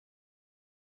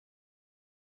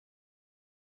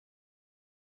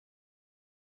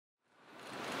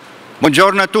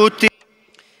Buongiorno a tutti.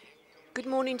 Good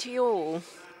morning to you all,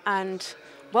 and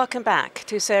welcome back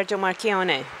to Sergio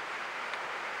Marchionne.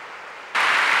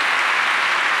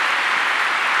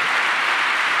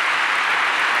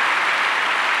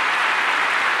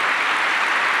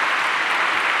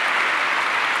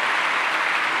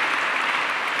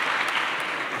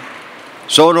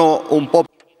 Sono un po'.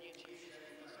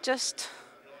 Just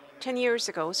 10 years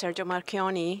ago, Sergio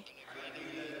Marchionne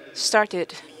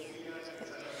started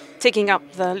taking up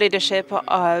the leadership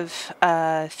of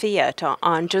Fiat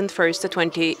on June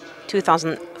 1st,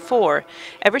 2004.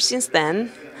 Ever since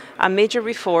then, a major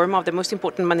reform of the most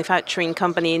important manufacturing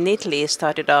company in Italy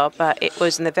started up. It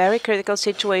was in a very critical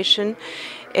situation.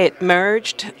 It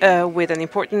merged with an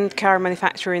important car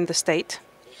manufacturer in the state.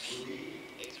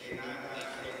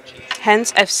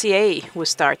 Hence, S.p.A. was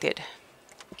started.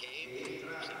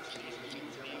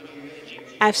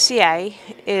 S.p.A.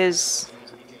 is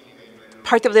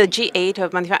part of the G8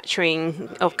 of manufacturing,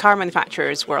 of car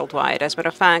manufacturers worldwide. As a matter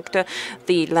of fact,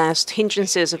 the last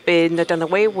hindrances have been done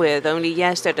away with only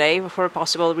yesterday for a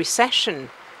possible recession.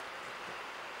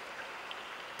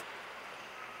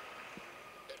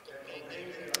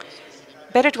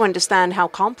 Better to understand how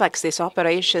complex this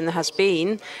operation has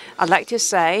been, I'd like to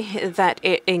say that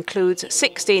it includes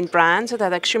 16 brands that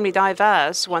are extremely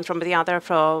diverse, one from the other,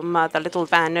 from the little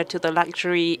van to the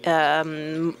luxury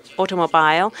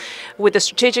automobile, with a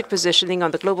strategic positioning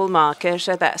on the global market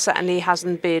that certainly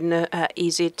hasn't been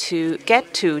easy to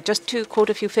get to. Just to quote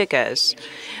a few figures.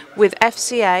 With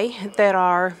S.p.A., there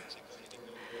are,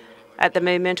 at the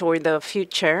moment or in the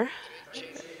future,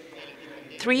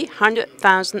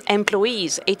 300,000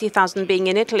 employees, 80,000 being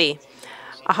in Italy,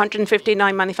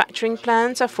 159 manufacturing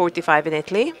plants, 45 in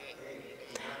Italy,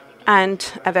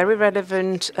 and a very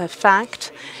relevant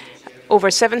fact,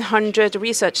 over 700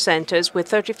 research centers with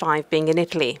 35 being in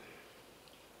Italy.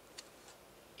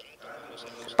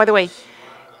 By the way,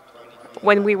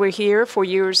 when we were here 4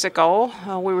 years ago,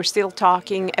 we were still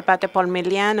talking about the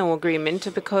Pomigliano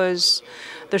agreement because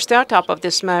the startup of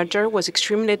this merger was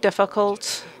extremely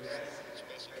difficult,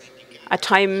 at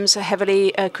times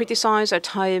heavily criticized, at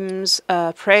times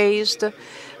praised.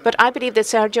 But I believe that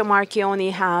Sergio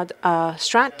Marchionne had a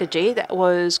strategy that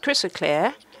was crystal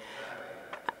clear,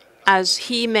 as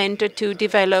he meant to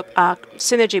develop a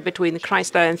synergy between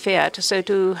Chrysler and Fiat, so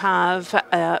to have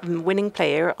a winning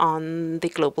player on the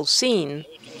global scene.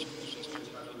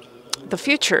 The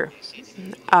future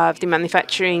of the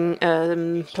manufacturing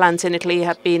plants in Italy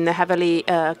have been heavily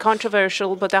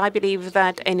controversial, but I believe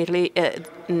that in Italy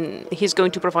he's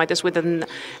going to provide us with an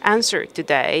answer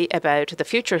today about the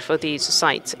future for these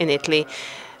sites in Italy.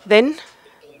 Then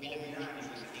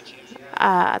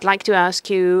I'd like to ask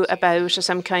you about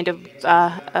some kind of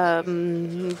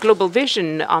global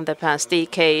vision on the past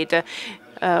decade.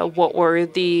 What were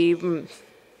the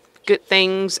good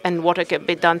things and what could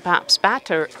be done perhaps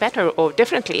better or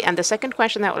differently? And the second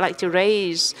question I would like to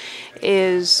raise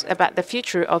is about the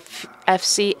future of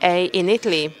S.p.A. in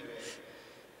Italy.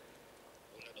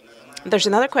 There's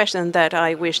another question that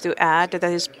I wish to add that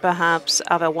is perhaps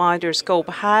of a wider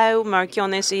scope. How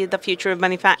Marchionne sees the future of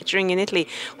manufacturing in Italy?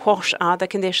 What are the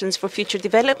conditions for future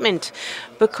development?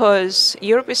 Because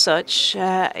Europe as such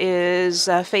is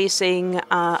facing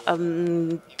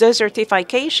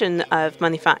desertification of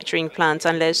manufacturing plants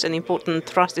unless an important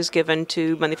thrust is given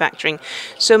to manufacturing.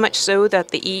 So much so that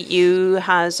the EU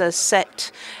has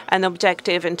set an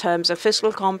objective in terms of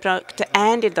fiscal compact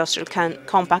and industrial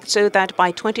compact, so that by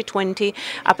 2020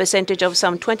 a percentage of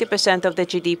some 20% of the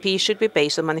GDP should be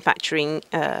based on manufacturing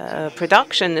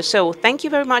production. So thank you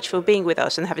very much for being with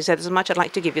us. And having said as much, I'd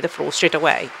like to give you the floor straight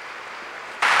away.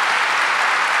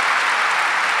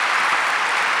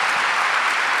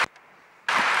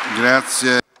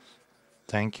 Grazie.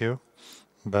 Thank you,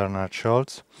 Bernhard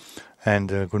Scholz, and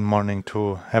good morning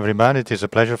to everybody. It is a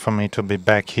pleasure for me to be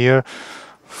back here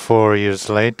 4 years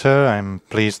later. I'm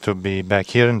pleased to be back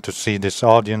here and to see this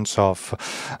audience of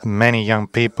many young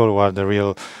people who are the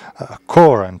real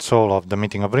core and soul of the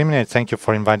meeting of Rimini. Thank you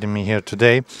for inviting me here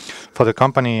today. For the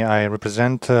company I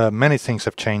represent, many things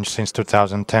have changed since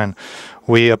 2010.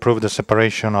 We approved the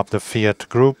separation of the Fiat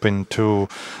group into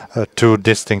two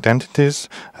distinct entities,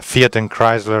 Fiat and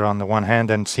Chrysler on the one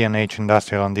hand and C&H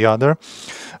Industrial on the other.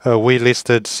 We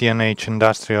listed C&H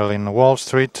Industrial in Wall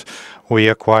Street. We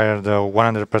acquired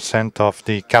 100% of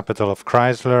the capital of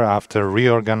Chrysler after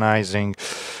reorganizing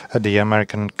the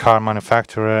American car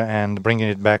manufacturer and bringing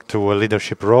it back to a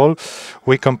leadership role.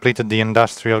 We completed the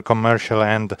industrial, commercial,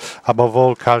 and above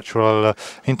all cultural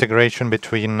integration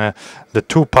between the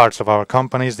two parts of our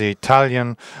companies, the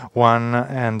Italian one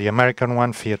and the American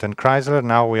one, Fiat and Chrysler.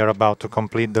 Now we are about to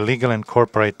complete the legal and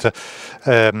corporate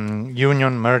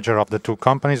union merger of the two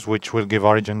companies, which will give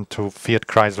origin to Fiat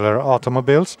Chrysler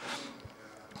automobiles.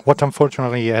 What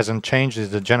unfortunately hasn't changed is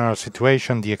the general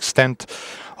situation, the extent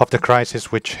of the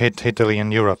crisis which hit Italy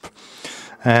and Europe.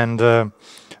 And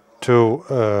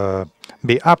to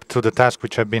be up to the task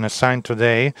which I've been assigned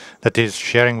today, that is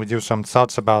sharing with you some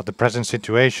thoughts about the present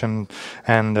situation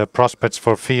and the prospects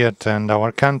for Fiat and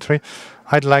our country,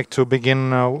 I'd like to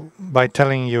begin by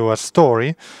telling you a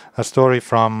story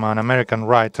from an American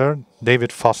writer,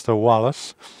 David Foster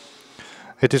Wallace.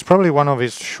 It is probably one of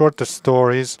his shortest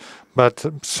stories, but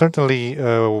certainly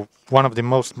one of the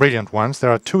most brilliant ones.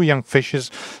 There are two young fishes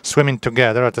swimming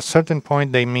together. At a certain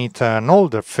point, they meet an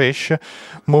older fish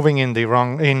moving in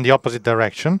the opposite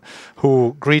direction,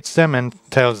 who greets them and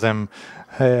tells them,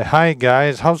 "Hi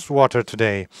guys, how's water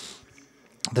today?"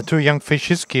 The two young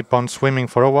fishes keep on swimming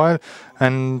for a while,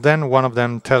 and then one of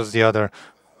them tells the other,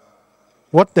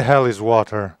 "What the hell is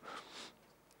water?"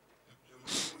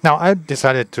 Now, I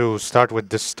decided to start with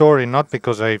this story not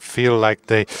because I feel like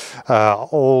the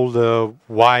old,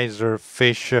 wiser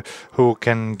fish who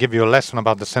can give you a lesson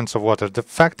about the sense of water. The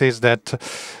fact is that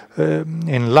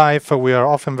in life we are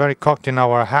often very caught in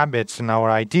our habits, in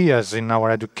our ideas, in our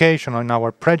education, in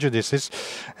our prejudices,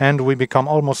 and we become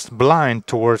almost blind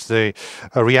towards the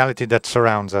reality that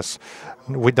surrounds us.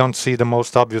 We don't see the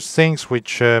most obvious things,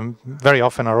 which very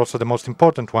often are also the most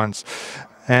important ones.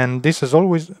 And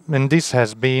this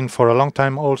has been for a long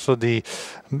time also the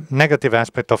negative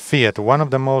aspect of Fiat, one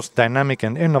of the most dynamic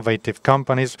and innovative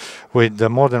companies with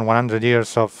more than 100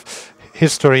 years of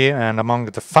history and among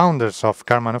the founders of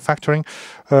car manufacturing,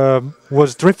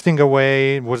 was drifted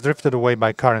away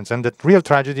by currents. And the real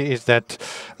tragedy is that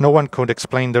no one could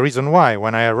explain the reason why.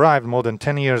 When I arrived more than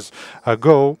 10 years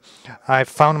ago, I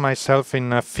found myself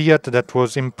in a Fiat that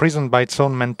was imprisoned by its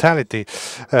own mentality,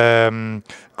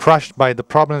 crushed by the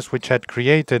problems which had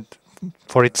created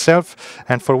for itself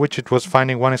and for which it was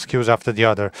finding one excuse after the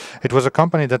other. It was a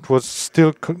company that was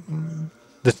still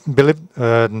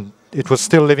it was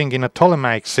still living in a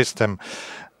Ptolemaic system,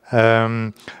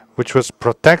 which was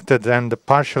protected and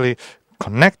partially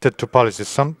connected to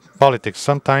politics,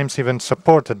 sometimes even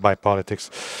supported by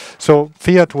politics. So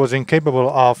Fiat was incapable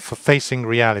of facing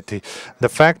reality. The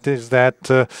fact is that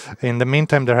in the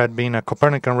meantime there had been a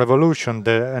Copernican revolution.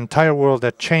 The entire world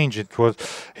had changed.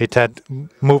 It had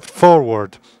moved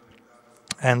forward.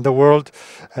 And the world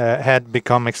had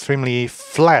become extremely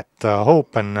flat,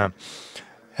 open.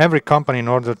 Every company, in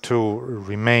order to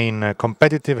remain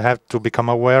competitive, had to become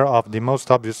aware of the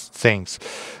most obvious things.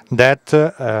 That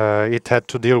it had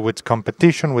to deal with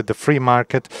competition, with the free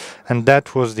market, and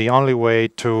that was the only way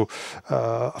to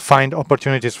find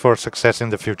opportunities for success in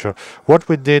the future. What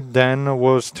we did then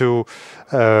was to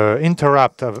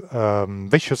interrupt a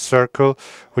vicious circle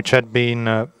which had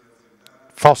been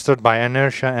fostered by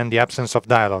inertia and the absence of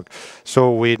dialogue.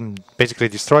 So we basically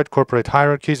destroyed corporate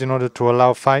hierarchies in order to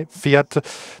allow Fiat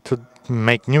to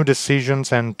make new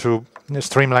decisions and to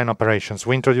streamline operations.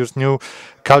 We introduced new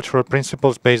cultural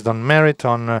principles based on merit,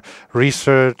 on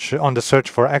research, on the search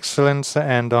for excellence,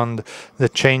 and on the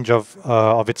change of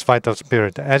its vital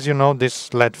spirit. As you know,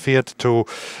 this led Fiat to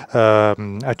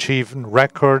achieve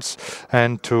records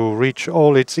and to reach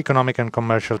all its economic and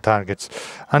commercial targets.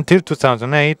 Until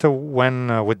 2008,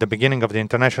 when, with the beginning of the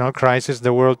international crisis,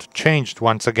 the world changed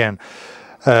once again.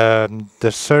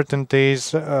 The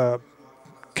certainties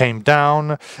came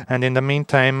down, and in the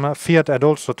meantime Fiat had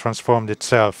also transformed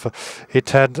itself. It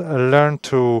had learned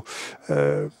to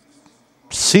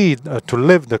to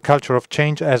live the culture of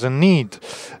change as a need,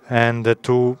 and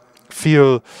to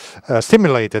feel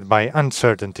stimulated by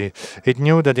uncertainty. It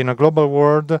knew that in a global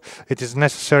world it is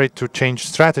necessary to change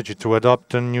strategy, to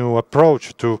adopt a new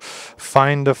approach, to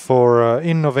find for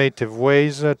innovative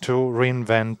ways to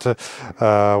reinvent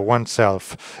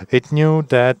oneself. It knew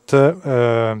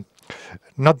that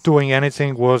not doing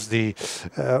anything was the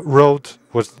road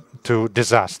to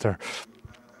disaster.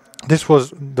 This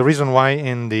was the reason why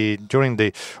during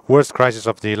the worst crisis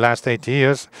of the last 80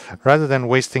 years, rather than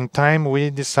wasting time, we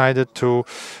decided to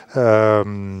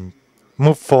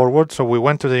move forward. So we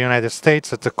went to the United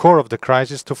States at the core of the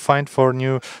crisis to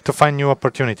find new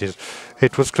opportunities.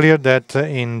 It was clear that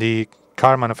in the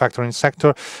car manufacturing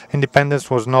sector, independence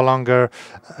was no longer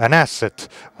an asset.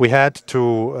 We had to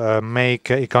make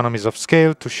economies of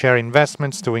scale, to share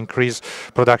investments, to increase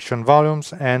production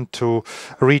volumes, and to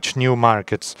reach new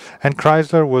markets. And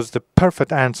Chrysler was the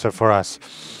perfect answer for us.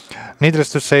 Needless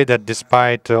to say that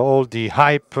despite all the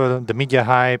hype, the media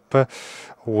hype,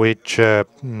 which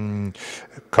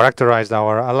characterized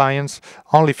our alliance,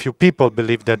 only few people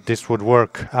believed that this would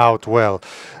work out well.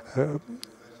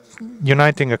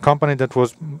 Uniting a company that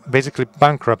was basically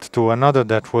bankrupt to another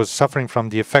that was suffering from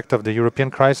the effect of the European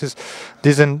crisis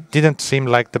didn't seem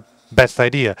like the best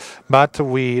idea. But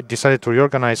we decided to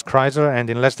reorganize Chrysler, and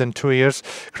in less than 2 years,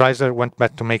 Chrysler went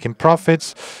back to making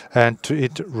profits, and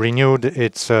it renewed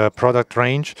its product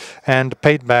range and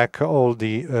paid back all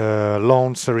the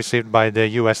loans received by the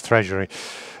US Treasury.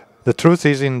 The truth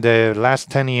is, in the last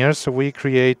 10 years, we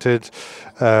created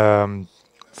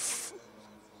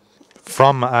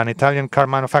from an Italian car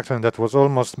manufacturer that was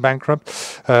almost bankrupt,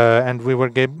 and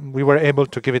we were able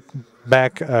to give it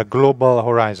back a global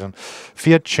horizon.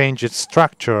 Fiat changed its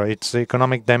structure, its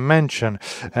economic dimension,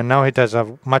 and now it has a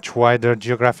much wider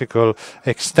geographical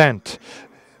extent.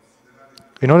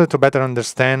 In order to better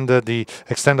understand the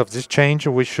extent of this change,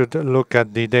 we should look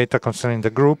at the data concerning the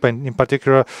group, and in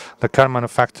particular the car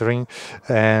manufacturing,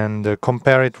 and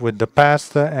compare it with the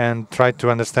past and try to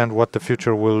understand what the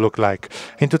future will look like.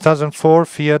 In 2004,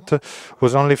 Fiat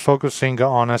was only focusing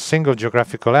on a single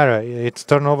geographical area. Its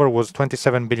turnover was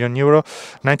 27 billion euro,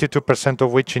 92%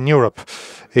 of which in Europe.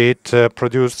 It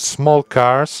produced small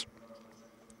cars.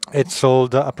 It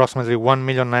sold approximately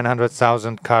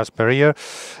 1,900,000 cars per year.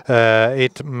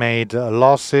 It made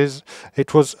losses.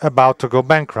 It was about to go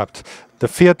bankrupt. The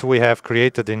Fiat we have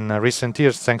created in recent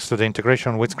years, thanks to the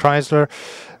integration with Chrysler,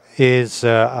 is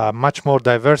a much more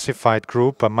diversified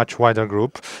group, a much wider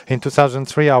group. In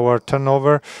 2003, our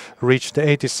turnover reached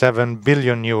 87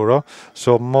 billion euro,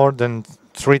 so more than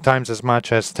 3 times as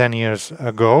much as 10 years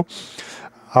ago.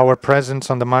 Our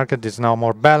presence on the market is now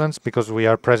more balanced because we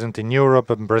are present in Europe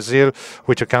and Brazil,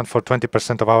 which account for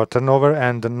 20% of our turnover,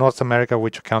 and North America,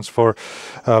 which accounts for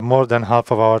more than half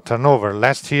of our turnover.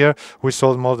 Last year, we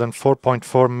sold more than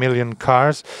 4.4 million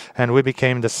cars, and we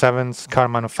became the 7th car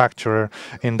manufacturer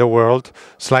in the world,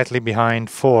 slightly behind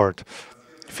Ford.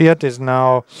 Fiat is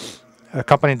now a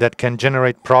company that can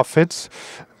generate profits,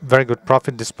 very good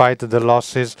profit, despite the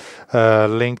losses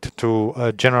linked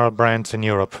to general brands in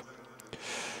Europe.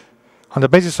 On the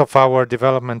basis of our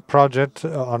development project,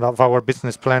 of our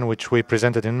business plan, which we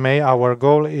presented in May, our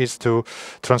goal is to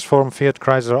transform Fiat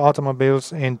Chrysler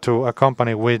Automobiles into a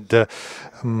company with a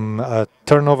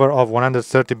turnover of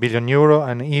 130 billion euro,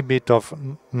 an EBIT of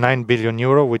 9 billion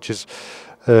euro, which is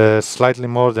slightly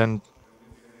more than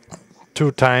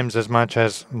 2 times as much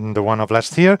as the one of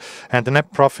last year, and a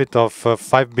net profit of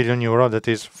 5 billion euro, that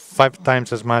is 5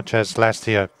 times as much as last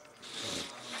year.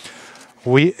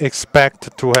 We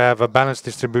expect to have a balanced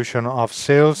distribution of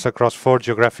sales across 4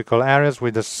 geographical areas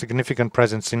with a significant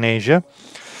presence in Asia.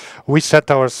 We set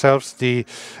ourselves the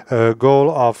goal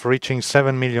of reaching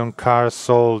 7 million cars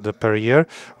sold per year,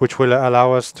 which will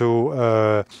allow us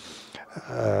to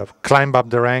climb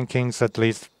up the rankings at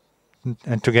least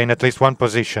and to gain at least 1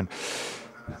 position.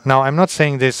 Now, I'm not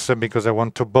saying this because I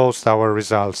want to boast our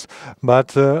results, but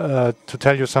to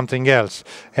tell you something else.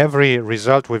 Every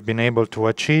result we've been able to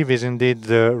achieve is indeed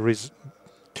the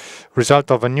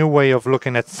result of a new way of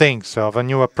looking at things, of a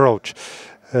new approach.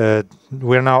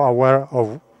 We're now aware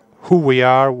of who we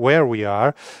are, where we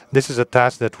are. This is a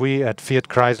task that we at Fiat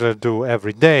Chrysler do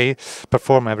every day,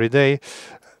 perform every day.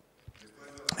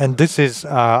 And this is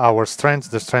our strength,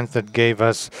 the strength that gave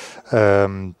us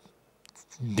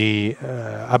the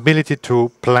ability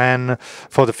to plan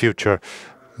for the future.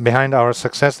 Behind our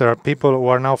success, there are people who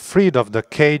are now freed of the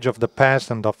cage of the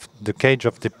past and of the cage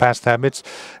of the past habits,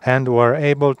 and who are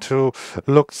able to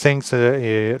look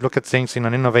at things in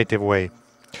an innovative way.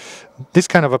 This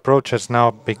kind of approach has now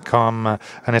become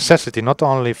a necessity not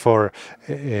only for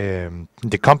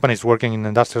the companies working in the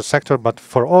industrial sector, but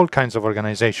for all kinds of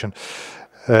organization.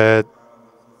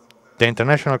 The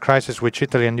international crisis which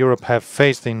Italy and Europe have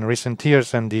faced in recent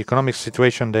years and the economic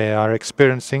situation they are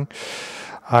experiencing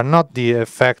are not the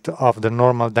effect of the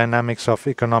normal dynamics of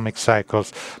economic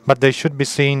cycles, but they should be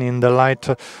seen in the light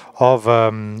of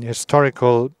a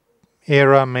historical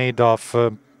era made of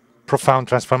profound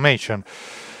transformation.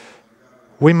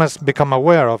 We must become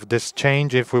aware of this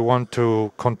change if we want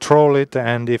to control it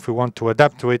and if we want to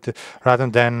adapt to it rather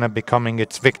than becoming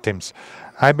its victims.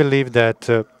 I believe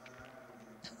that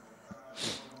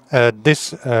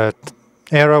this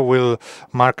era will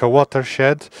mark a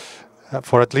watershed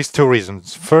for at least 2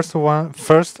 reasons. First,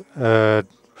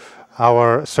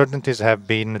 our certainties have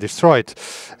been destroyed.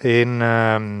 In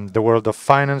the world of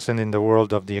finance and in the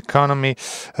world of the economy,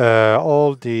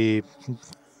 all the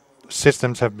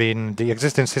systems have been, the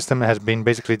existing system has been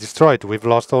basically destroyed. We've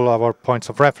lost all our points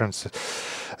of reference.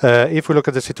 If we look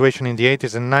at the situation in the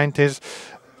 80s and 90s,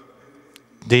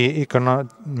 the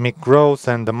economic growth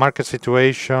and the market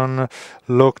situation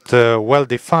looked well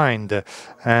defined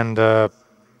and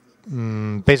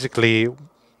basically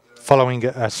following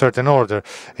a certain order.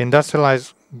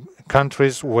 Industrialized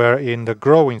countries were in the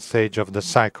growing stage of the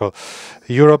cycle.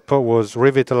 Europe was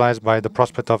revitalized by the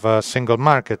prospect of a single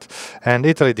market, and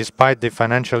Italy, despite the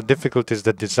financial difficulties,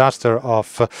 the disaster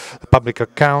of public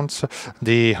accounts,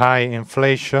 the high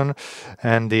inflation,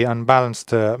 and the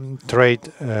unbalanced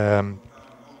trade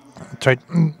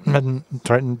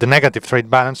the negative trade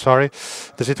balance,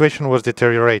 the situation was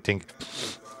deteriorating.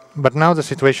 But now the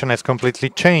situation has completely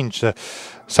changed.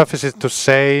 Suffice it to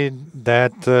say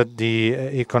that the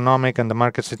economic and the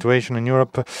market situation in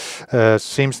Europe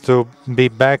seems to be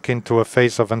back into a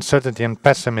phase of uncertainty and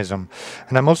pessimism.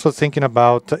 And I'm also thinking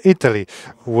about Italy,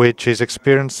 which is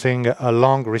experiencing a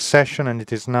long recession, and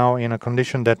it is now in a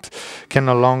condition that can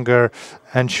no longer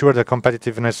ensure the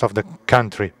competitiveness of the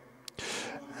country.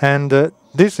 And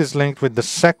this is linked with the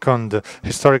second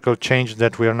historical change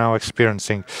that we are now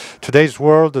experiencing. Today's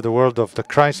world, the world of the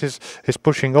crisis, is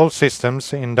pushing all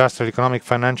systems, industrial, economic,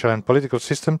 financial, and political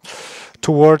systems,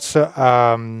 towards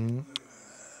an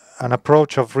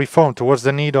approach of reform, towards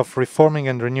the need of reforming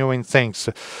and renewing things.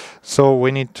 So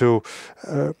we need to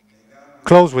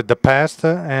close with the past,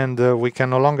 and we can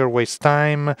no longer waste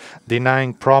time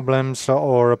denying problems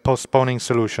or postponing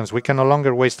solutions. We can no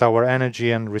longer waste our energy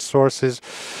and resources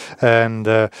and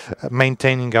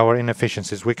maintaining our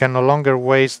inefficiencies. We can no longer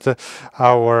waste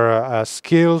our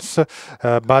skills,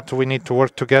 but we need to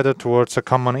work together towards a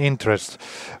common interest.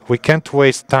 We can't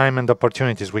waste time and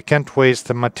opportunities. We can't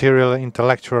waste material,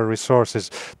 intellectual resources.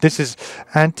 This is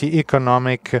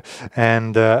anti-economic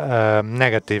and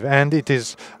negative, and it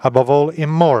is, above all,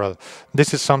 immoral.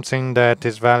 This is something that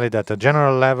is valid at a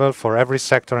general level for every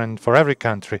sector and for every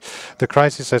country. The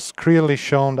crisis has clearly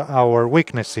shown our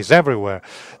weaknesses everywhere.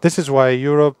 This is why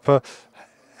Europe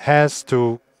has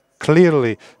to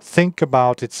clearly think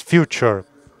about its future.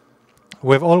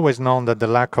 We've always known that the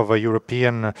lack of a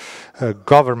European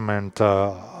governance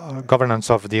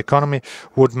of the economy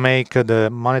would make the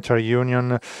monetary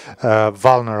union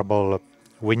vulnerable.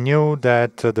 We knew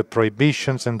that the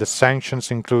prohibitions and the sanctions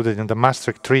included in the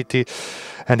Maastricht Treaty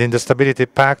and in the Stability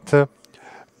Pact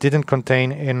didn't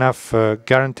contain enough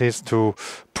guarantees to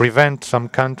prevent some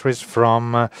countries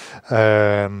from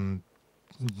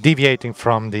deviating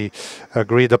from the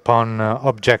agreed upon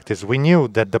objectives. We knew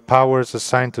that the powers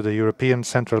assigned to the European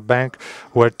Central Bank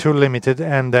were too limited,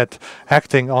 and that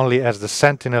acting only as the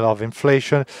sentinel of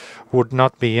inflation would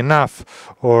not be enough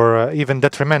or even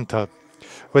detrimental.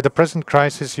 With the present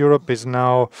crisis, Europe is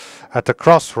now at a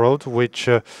crossroad which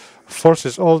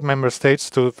forces all member states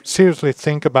to seriously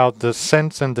think about the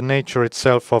sense and the nature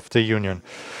itself of the Union.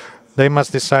 They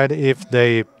must decide if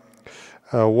they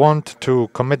want to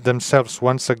commit themselves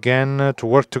once again to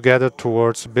work together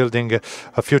towards building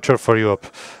a future for Europe.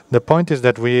 The point is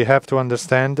that we have to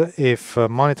understand if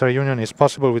monetary union is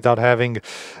possible without having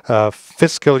a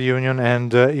fiscal union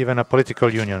and even a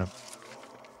political union.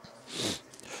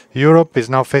 Europe is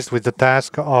now faced with the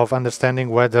task of understanding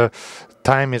whether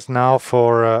time is now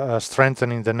for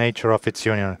strengthening the nature of its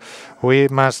union.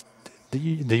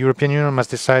 The European Union must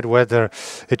decide whether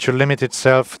it should limit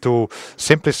itself to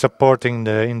simply supporting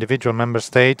the individual member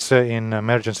states in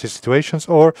emergency situations,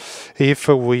 or if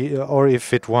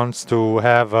it wants to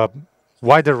have a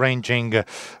wider-ranging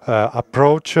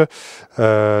approach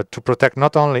to protect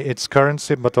not only its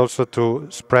currency but also to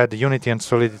spread unity and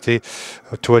solidity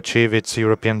to achieve its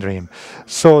European dream.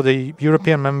 So the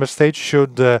European member states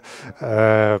should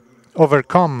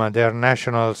overcome their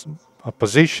national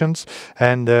positions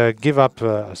and give up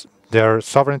their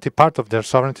sovereignty, part of their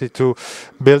sovereignty, to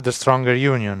build a stronger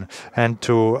union and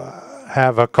to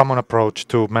have a common approach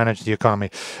to manage the economy.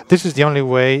 This is the only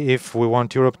way if we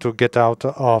want Europe to get out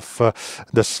of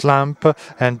the slump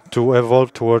and to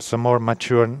evolve towards a more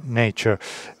mature nature.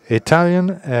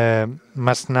 Italian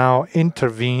must now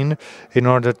intervene in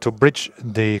order to bridge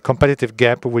the competitive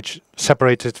gap which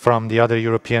separates it from the other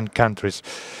European countries.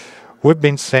 I've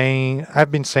been saying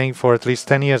for at least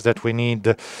 10 years that we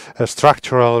need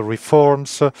structural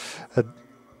reforms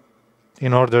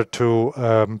in order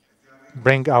to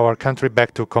bring our country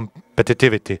back to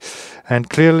competitivity. And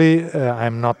clearly,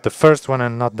 I'm not the first one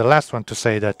and not the last one to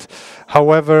say that.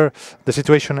 However, the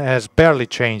situation has barely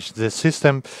changed. The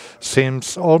system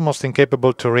seems almost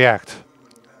incapable to react.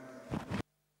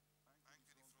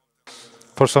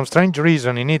 For some strange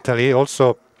reason, in Italy,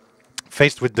 also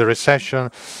faced with the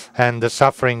recession and the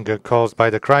suffering caused by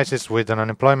the crisis, with an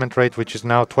unemployment rate which is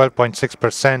now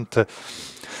 12.6%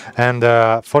 and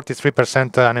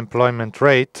 43% unemployment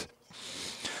rate,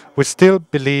 we still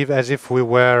believe as if we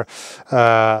were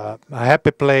a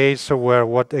happy place where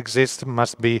what exists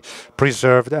must be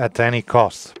preserved at any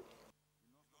cost.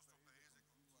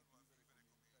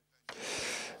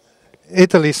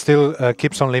 Italy still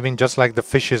keeps on living just like the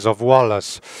fishes of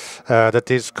Wallace, that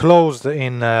is closed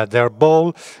in their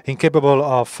bowl, incapable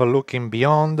of looking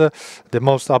beyond the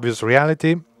most obvious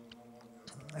reality,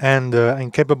 and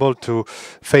incapable to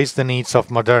face the needs of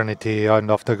modernity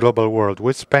and of the global world.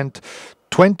 We spent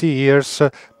 20 years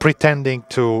pretending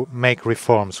to make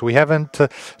reforms. We haven't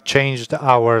changed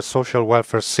our social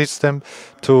welfare system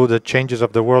to the changes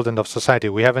of the world and of society.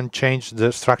 We haven't changed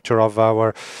the structure of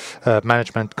our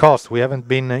management costs. We haven't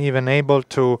been even able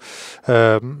to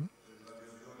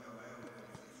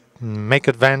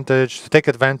take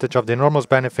advantage of the enormous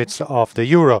benefits of the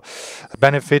euro,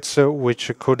 benefits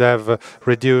which could have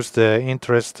reduced the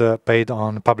interest paid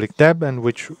on public debt and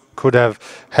which could have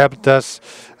helped us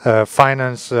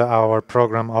finance our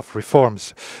program of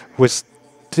reforms.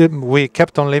 We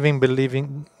kept on living,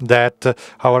 believing that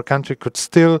our country could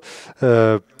still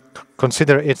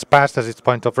consider its past as its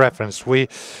point of reference. We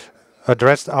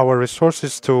addressed our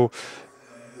resources to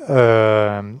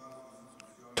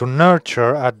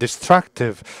nurture a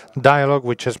destructive dialogue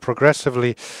which has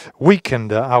progressively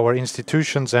weakened our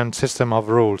institutions and system of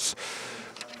rules.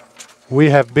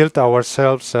 We have built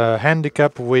ourselves a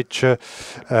handicap which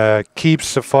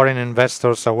keeps foreign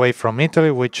investors away from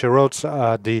Italy, which erodes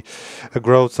the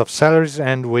growth of salaries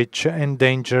and which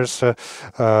endangers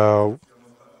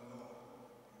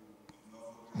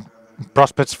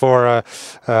prospects for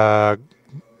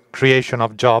creation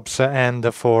of jobs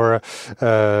and for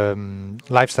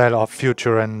lifestyle of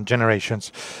future and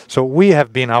generations. So we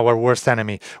have been our worst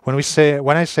enemy. When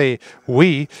I say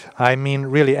we, I mean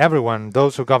really everyone,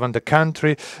 those who govern the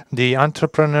country, the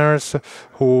entrepreneurs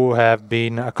who have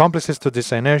been accomplices to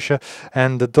this inertia,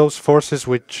 and those forces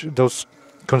those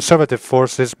conservative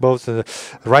forces, both the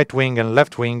right wing and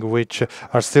left wing, which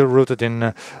are still rooted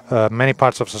in many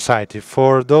parts of society.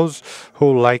 For those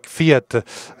who, like Fiat,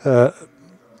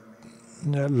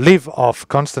 live off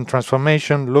constant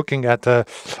transformation, looking at a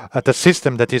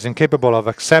system that is incapable of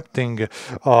accepting,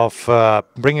 of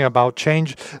bringing about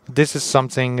change, this is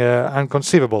something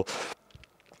inconceivable.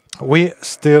 We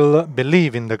still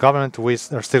believe in the government, we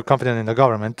are still confident in the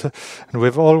government, and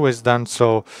we've always done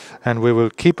so, and we will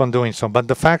keep on doing so. But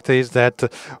the fact is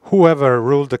that whoever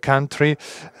ruled the country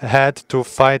had to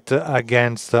fight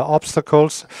against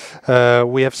obstacles.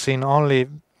 We have seen only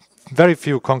very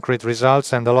few concrete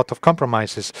results and a lot of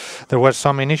compromises. There were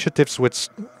some initiatives which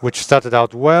started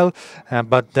out well,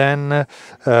 but then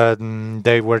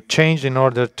they were changed in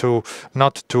order to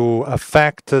not to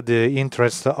affect the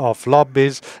interests of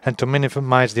lobbies and to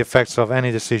minimize the effects of any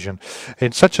decision.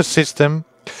 In such a system,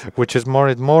 which is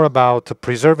more about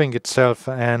preserving itself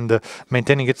and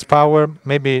maintaining its power,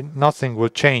 maybe nothing will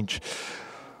change.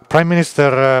 Prime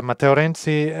Minister Matteo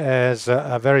Renzi has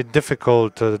a very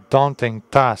difficult, daunting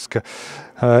task.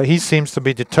 He seems to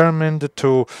be determined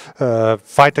to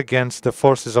fight against the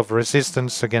forces of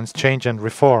resistance against change and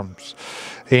reforms.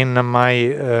 In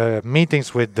my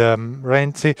meetings with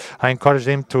Renzi, I encouraged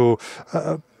him to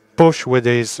push with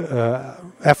his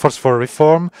efforts for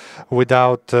reform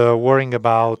without worrying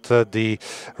about the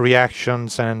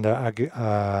reactions and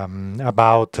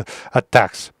about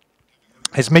attacks.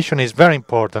 His mission is very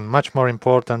important, much more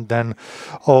important than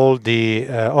all the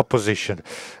opposition.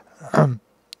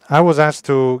 I was asked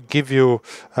to give you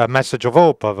a message of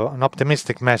hope, of an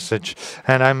optimistic message,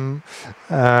 and I'm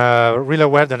really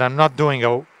aware that I'm not doing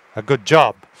a good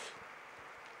job.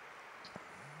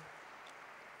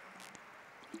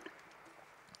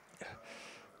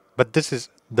 But this is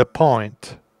the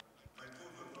point.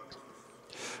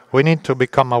 We need to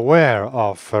become aware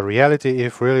of reality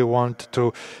if we really want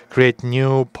to create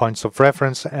new points of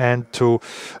reference and to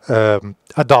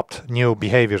adopt new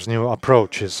behaviors, new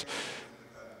approaches.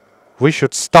 We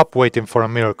should stop waiting for a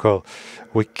miracle.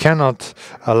 We cannot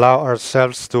allow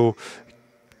ourselves to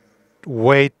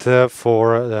wait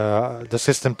for the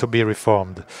system to be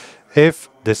reformed. If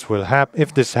this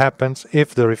happens,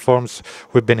 if the reforms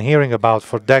we've been hearing about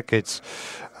for decades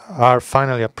are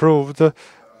finally approved,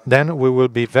 then we will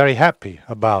be very happy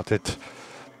about it.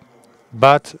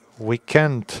 but we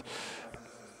can't.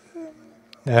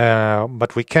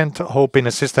 But we can't hope in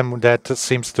a system that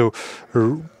seems to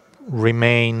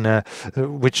remain,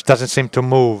 which doesn't seem to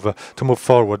move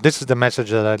forward. This is the message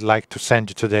that I'd like to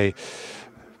send you today.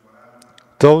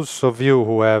 Those of you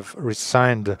who have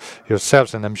resigned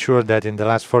yourselves, and I'm sure that in the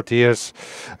last 40 years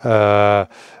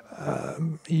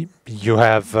you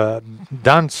have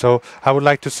done so, I would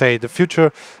like to say the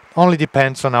future only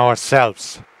depends on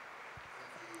ourselves.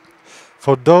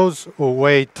 For those who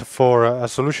wait for a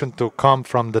solution to come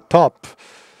from the top,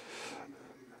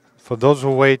 for those who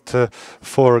wait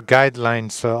for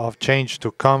guidelines of change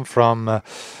to come from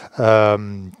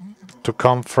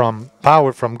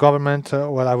power, from government,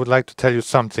 well, I would like to tell you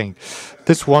something.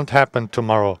 This won't happen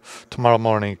tomorrow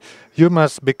morning. You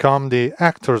must become the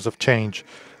actors of change,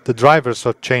 the drivers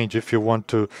of change if you want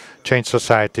to change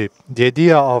society. The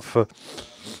idea of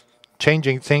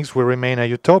changing things will remain a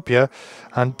utopia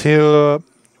until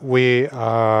we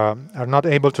are not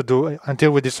able to do,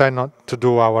 until we decide not to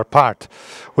do our part.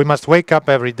 We must wake up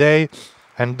every day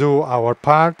and do our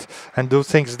part and do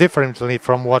things differently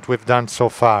from what we've done so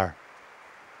far.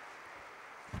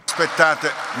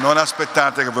 Non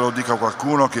aspettate che ve lo dica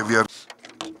qualcuno che vi...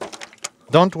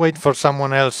 Don't wait for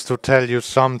someone else to tell you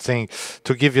something,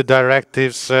 to give you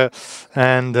directives,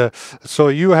 so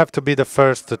you have to be the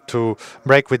first to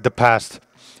break with the past.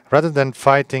 Rather than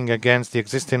fighting against the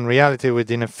existing reality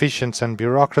with inefficiency and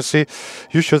bureaucracy,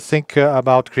 you should think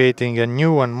about creating a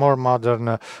new and more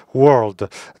modern world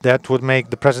that would make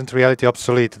the present reality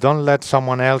obsolete. Don't let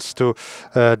someone else to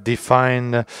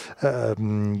define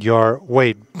your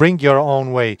way. Bring your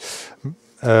own way.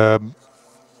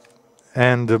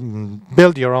 And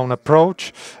build your own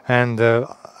approach and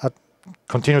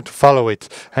continue to follow it.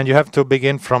 And you have to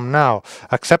begin from now.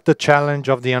 Accept the challenge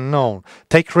of the unknown.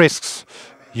 Take risks.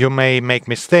 You may make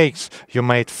mistakes, you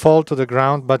might fall to the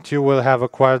ground, but you will have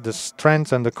acquired the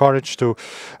strength and the courage to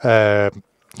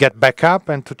get back up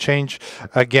and to change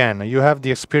again. You have the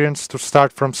experience to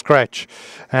start from scratch.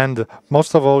 And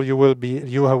most of all, you will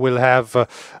have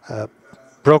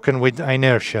broken with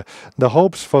inertia. The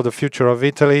hopes for the future of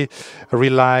Italy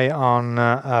rely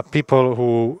on people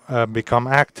who become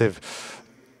active.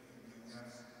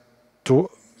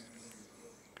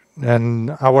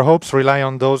 And our hopes rely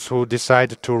on those who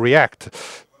decide to react,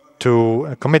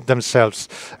 to commit themselves.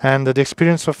 And the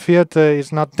experience of Fiat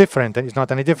is not different, it's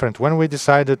not any different. When we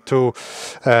decided to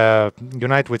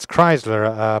unite with Chrysler,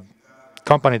 a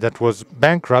company that was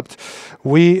bankrupt,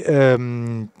 we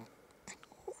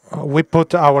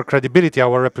put our credibility,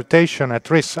 our reputation at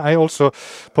risk. I also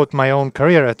put my own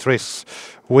career at risk.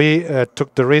 We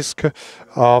took the risk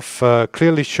of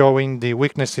clearly showing the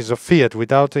weaknesses of Fiat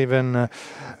without even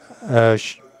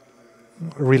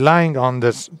relying on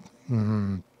this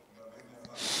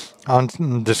on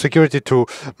the security to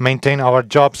maintain our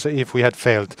jobs if we had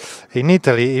failed. In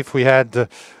Italy, if we had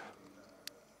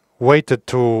waited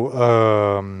to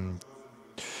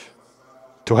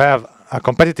have a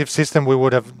competitive system, we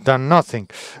would have done nothing.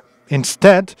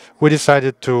 Instead, we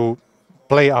decided to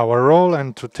play our role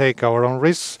and to take our own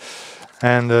risks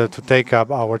and to take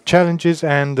up our challenges,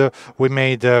 and we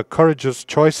made courageous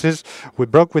choices. We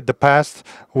broke with the past.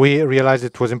 We realized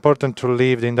it was important to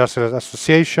leave the industrial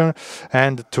association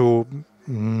and to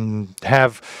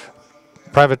have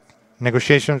private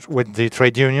negotiations with the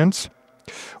trade unions.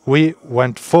 We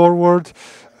went forward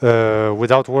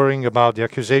without worrying about the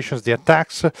accusations, the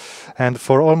attacks, and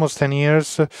for almost 10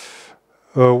 years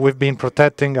we've been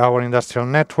protecting our industrial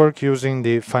network using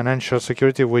the financial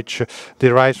security which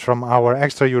derives from our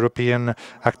extra-European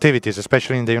activities,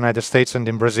 especially in the United States and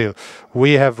in Brazil.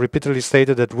 We have repeatedly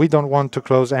stated that we don't want to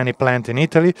close any plant in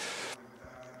Italy,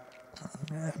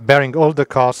 bearing all the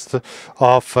costs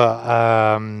of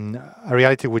a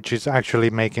reality which is actually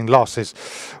making losses.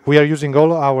 We are using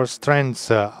all our strengths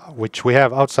which we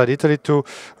have outside Italy to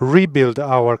rebuild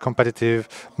our competitive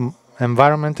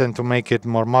environment and to make it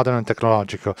more modern and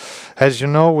technological. As you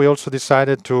know, we also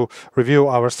decided to review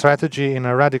our strategy in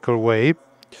a radical way.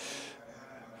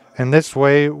 In this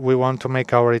way, we want to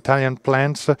make our Italian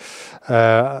plants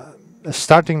a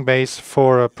starting base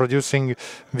for producing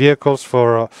vehicles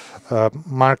for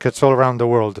markets all around the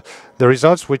world. The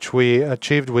results which we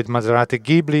achieved with Maserati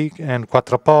Ghibli and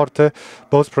Quattroporte,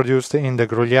 both produced in the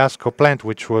Grugliasco plant,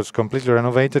 which was completely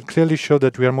renovated, clearly show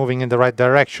that we are moving in the right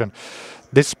direction.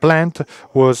 This plant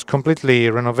was completely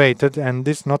renovated, and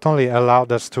this not only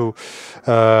allowed us to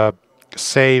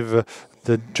save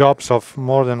the jobs of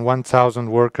more than 1,000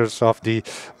 workers of the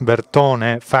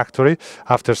Bertone factory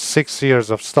after 6 years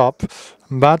of stop,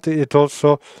 but it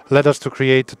also led us to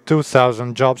create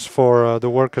 2,000 jobs for the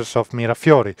workers of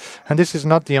Mirafiori. And this is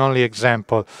not the only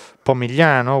example.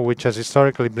 Pomigliano, which has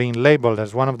historically been labeled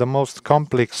as one of the most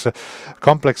complex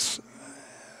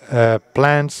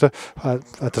plants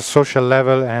at a social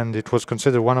level, and it was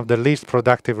considered one of the least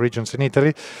productive regions in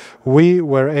Italy, we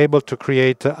were able to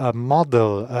create a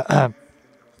model,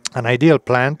 an ideal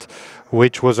plant,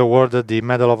 which was awarded the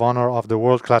Medal of Honor of the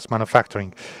World-Class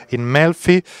Manufacturing. In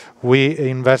Melfi, we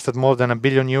invested more than €1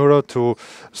 billion to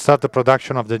start the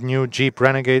production of the new Jeep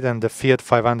Renegade and the Fiat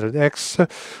 500X,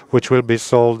 which will be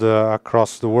sold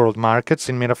across the world markets.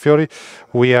 In Mirafiori,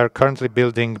 we are currently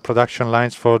building production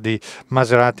lines for the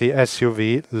Maserati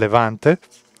SUV Levante,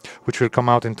 which will come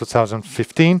out in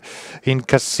 2015. In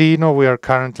Cassino, we are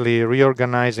currently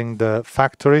reorganizing the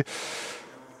factory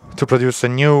to produce a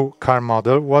new car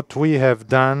model. What we have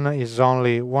done is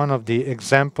only one of the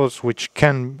examples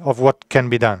of what can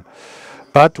be done.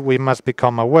 But we must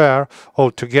become aware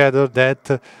altogether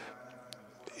that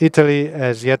Italy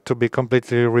has yet to be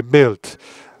completely rebuilt.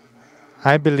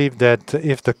 I believe that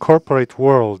if the corporate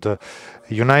world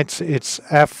unites its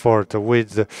effort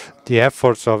with the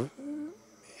efforts of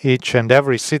each and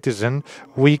every citizen,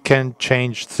 we can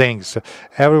change things.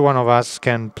 Every one of us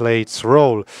can play its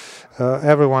role.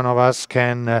 Every one of us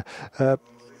can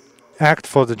act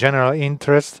for the general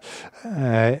interest,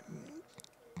 and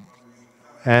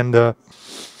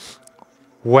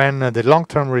when the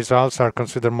long-term results are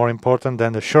considered more important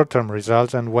than the short-term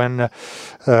results, and when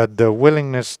the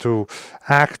willingness to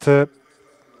act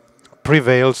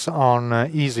prevails on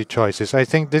easy choices. I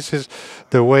think this is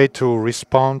the way to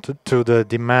respond to the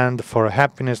demand for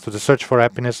happiness, to the search for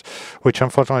happiness, which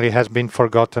unfortunately has been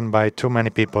forgotten by too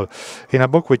many people. In a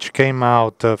book which came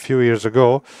out a few years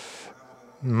ago,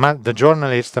 the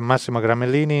journalist Massimo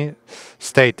Gramellini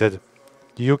stated,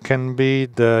 "You can be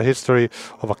the history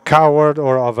of a coward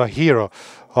or of a hero,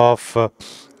 of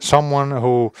someone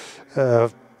who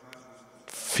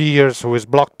fears, who is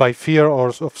blocked by fear,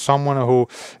 or of someone who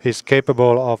is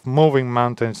capable of moving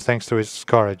mountains thanks to his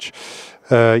courage.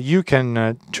 You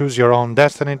can choose your own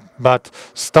destiny, but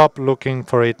stop looking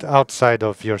for it outside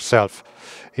of yourself."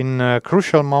 In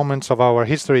crucial moments of our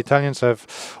history, Italians have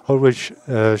always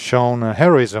shown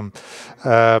heroism.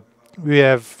 We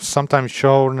have sometimes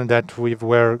shown that we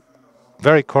were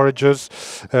very courageous.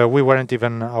 We weren't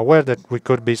even aware that we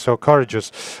could be so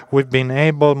courageous. We've been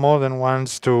able more than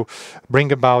once to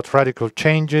bring about radical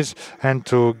changes and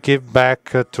to give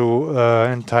back to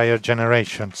entire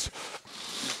generations.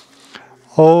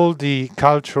 All the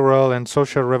cultural and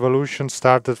social revolutions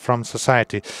started from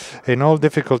society. In all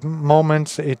difficult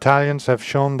moments, Italians have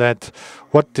shown that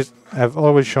have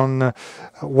always shown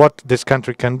what this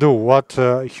country can do, what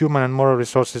human and moral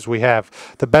resources we have.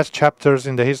 The best chapters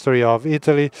in the history of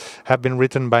Italy have been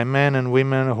written by men and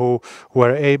women who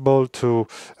were able to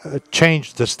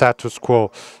change the status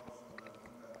quo.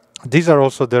 These are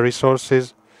also the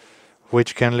resources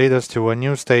which can lead us to a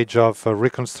new stage of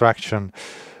reconstruction.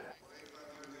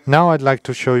 Now I'd like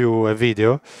to show you a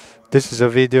video. This is a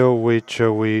video which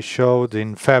we showed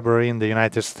in February in the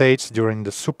United States during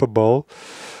the Super Bowl,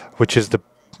 which is the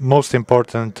most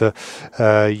important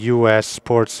US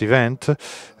sports event,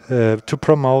 to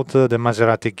promote the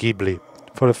Maserati Ghibli.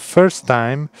 For the first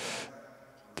time,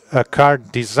 a car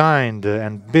designed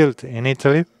and built in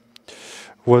Italy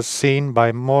was seen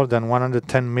by more than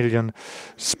 110 million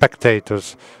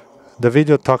spectators. The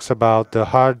video talks about the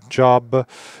hard job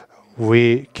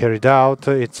we carried out.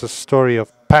 It's a story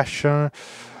of passion,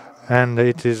 and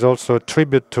it is also a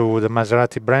tribute to the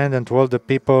Maserati brand and to all the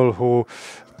people who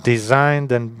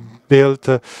designed and built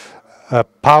a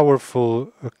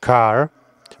powerful car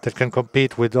that can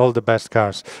compete with all the best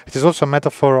cars. It is also a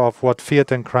metaphor of what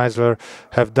Fiat and Chrysler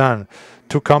have done.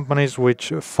 Two companies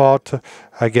which fought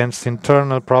against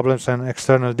internal problems and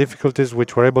external difficulties,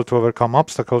 which were able to overcome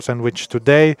obstacles, and which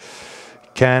today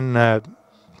can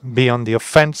be on the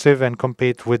offensive and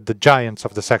compete with the giants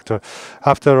of the sector.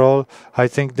 After all, I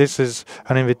think this is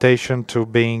an invitation to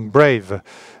being brave.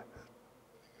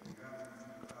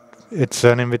 It's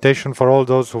an invitation for all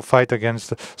those who fight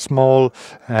against small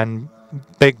and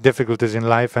big difficulties in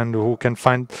life and who can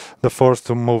find the force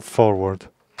to move forward.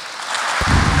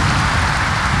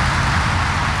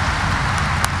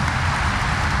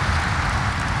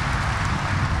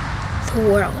 The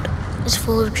world is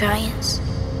full of giants.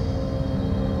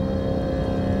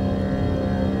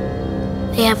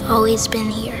 They have always been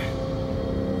here,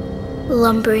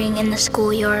 lumbering in the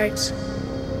schoolyards,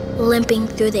 limping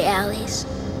through the alleys.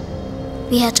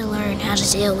 We had to learn how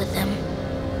to deal with them,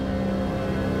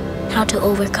 how to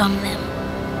overcome them.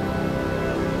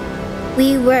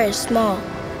 We were small,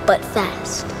 but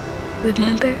fast.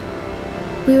 Remember?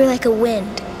 We were like a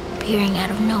wind appearing out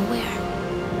of nowhere.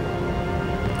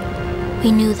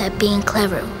 We knew that being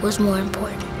clever was more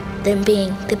important than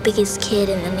being the biggest kid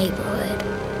in the neighborhood.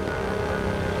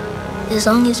 As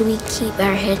long as we keep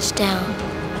our heads down,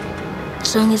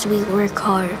 as long as we work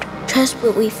hard, trust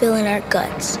what we feel in our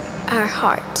guts, our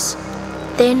hearts,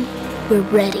 then we're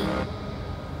ready.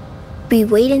 We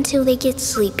wait until they get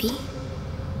sleepy,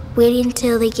 wait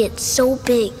until they get so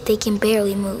big they can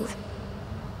barely move.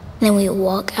 Then we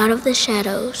walk out of the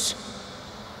shadows,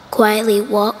 quietly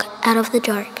walk out of the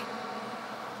dark,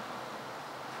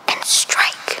 and strike.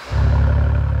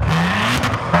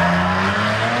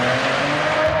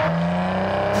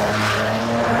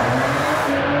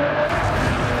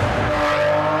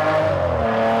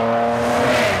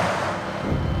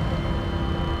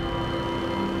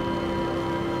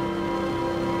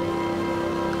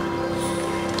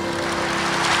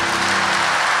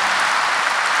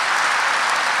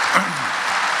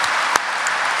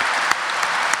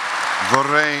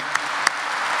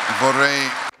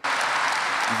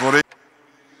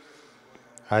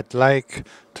 I'd like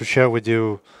to share with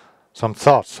you some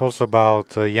thoughts also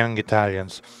about young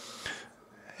Italians.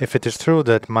 If it is true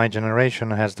that my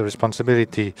generation has the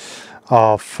responsibility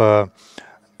of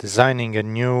designing a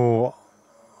new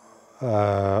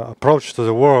approach to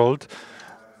the world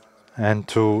and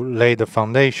to lay the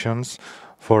foundations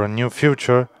for a new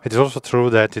future, it is also true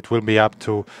that it will be up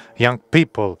to young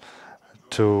people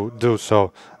to do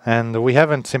so. And we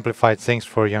haven't simplified things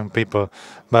for young people,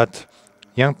 but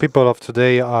young people of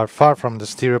today are far from the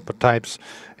stereotypes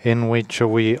in which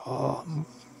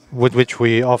with which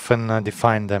we often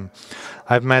define them.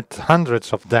 I've met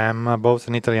hundreds of them, both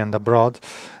in Italy and abroad.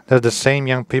 They're the same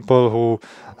young people who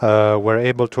were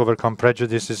able to overcome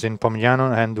prejudices in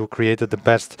Pomigliano and who created the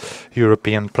best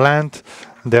European plant.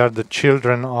 They are the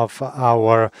children of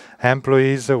our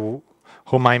employees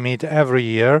whom I meet every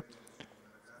year.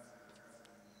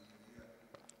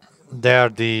 They are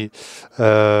the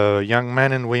young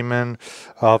men and women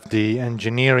of the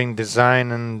engineering,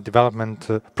 design and development,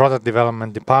 product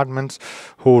development departments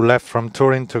who left from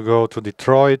Turin to go to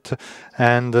Detroit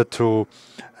and to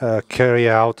carry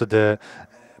out the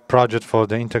project for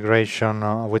the integration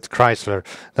with Chrysler.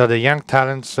 They're the young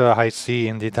talents I see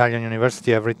in the Italian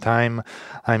university every time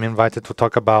I'm invited to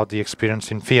talk about the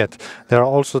experience in Fiat. There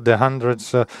are also the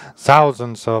hundreds,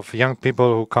 thousands of young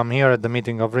people who come here at the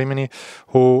meeting of Rimini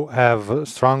who have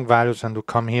strong values and who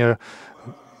come here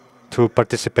to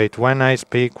participate. When I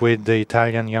speak with the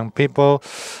Italian young people,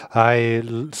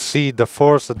 I see the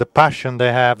force, the passion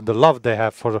they have, the love they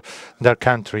have for their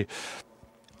country.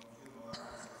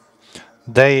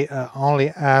 They only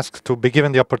ask to be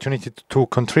given the opportunity to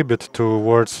contribute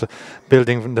towards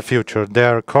building the future.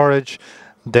 Their courage,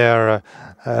 their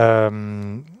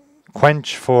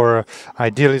quench for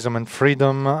idealism and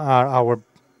freedom are our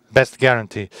best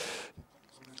guarantee.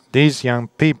 These young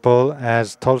people,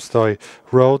 as Tolstoy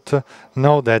wrote,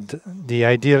 know that the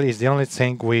ideal is the only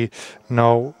thing we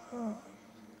know,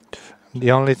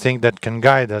 the only thing that can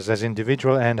guide us as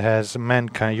individual and as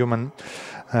mankind,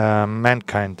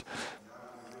 mankind.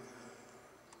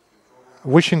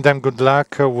 Wishing them good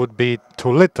luck would be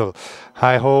too little.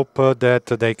 I hope that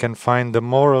they can find the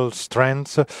moral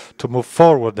strength to move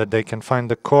forward, that they can find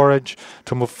the courage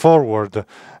to move forward.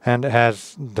 And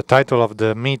as the title of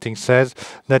the meeting says,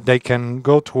 that they can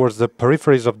go towards the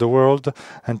peripheries of the world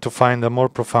and to find a more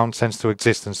profound sense to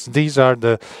existence. These are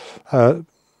the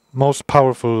most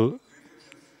powerful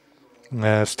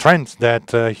strengths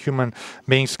that human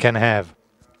beings can have.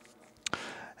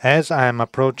 As I am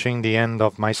approaching the end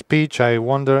of my speech, I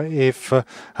wonder if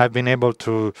I've been able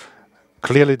to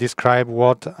clearly describe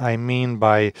what I mean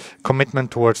by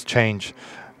commitment towards change.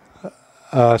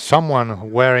 Someone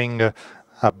wearing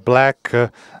a black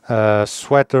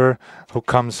sweater who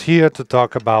comes here to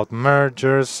talk about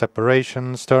mergers,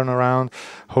 separations, turnaround,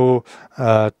 who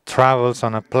travels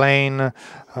on a plane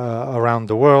around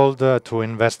the world to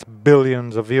invest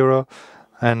billions of euro.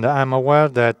 And I'm aware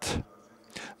that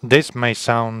this may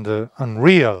sound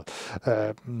unreal,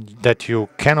 that you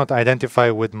cannot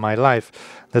identify with my life.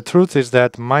 The truth is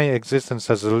that my existence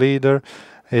as a leader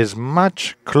is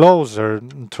much closer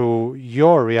to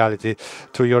your reality,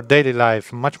 to your daily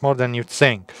life, much more than you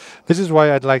think. This is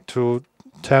why I'd like to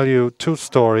tell you two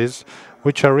stories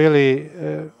which are really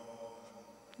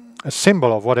a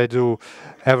symbol of what I do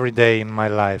every day in my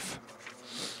life.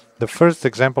 The first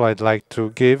example I'd like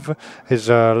to give is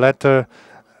a letter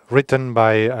written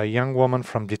by a young woman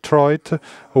from Detroit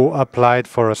who applied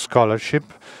for a scholarship.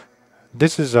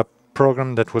 This is a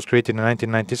program that was created in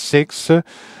 1996,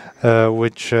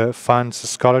 which funds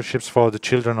scholarships for the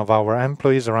children of our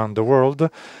employees around the world.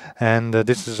 And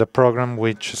this is a program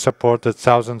which supported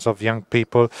thousands of young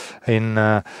people in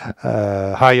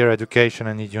higher education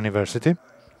and university.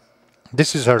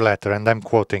 This is her letter, and I'm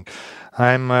quoting.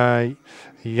 I'm a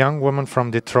young woman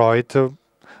from Detroit,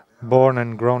 born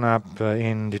and grown up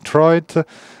in Detroit.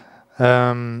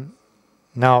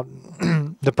 Now,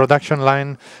 the production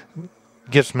line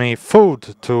gives me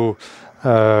food to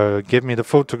give me the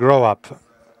food to grow up.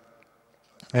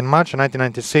 In March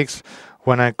 1996,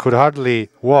 when I could hardly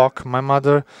walk, my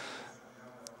mother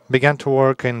began to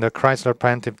work in the Chrysler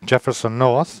plant in Jefferson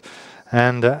North,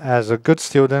 and as a good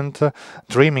student,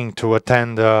 dreaming to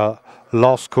attend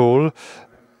law school,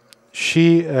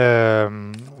 she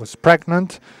was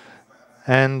pregnant,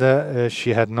 and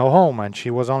she had no home, and she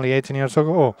was only 18 years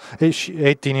old.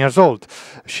 18 years old.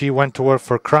 She went to work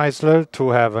for Chrysler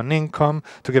to have an income,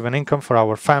 to give an income for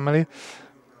our family.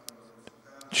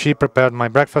 She prepared my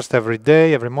breakfast every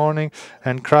day, every morning,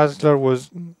 and Chrysler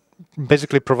was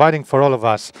basically providing for all of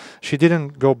us. She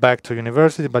didn't go back to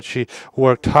university, but she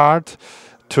worked hard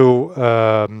to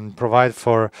provide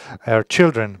for her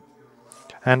children.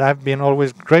 And I've been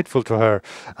always grateful to her.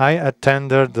 I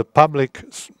attended the public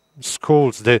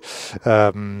schools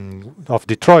of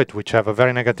Detroit, which have a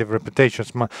very negative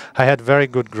reputation. I had very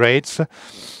good grades,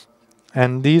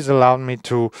 and these allowed me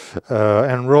to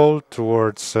enroll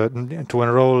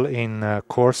in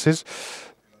courses.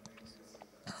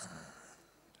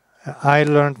 I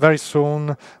learned very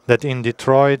soon that in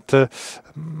Detroit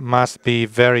must be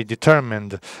very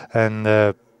determined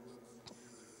and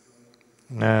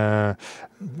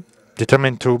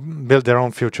determined to build their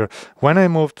own future. When I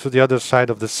moved to the other side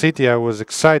of the city, I was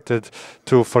excited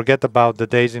to forget about the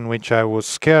days in which I was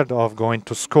scared of going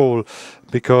to school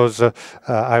because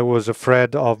I was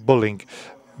afraid of bullying.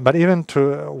 But even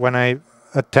when I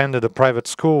attended a private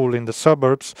school in the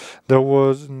suburbs, there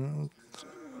was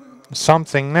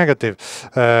something negative.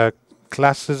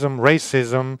 Classism,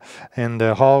 racism in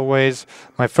the hallways.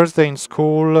 My first day in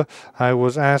school, I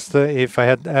was asked if I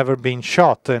had ever been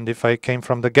shot and if I came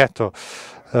from the ghetto.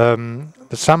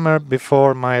 The summer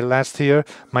before my last year,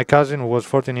 my cousin, who was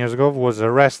 14 years ago, was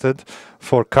arrested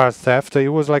for car theft. He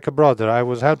was like a brother. I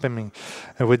was helping him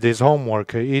with his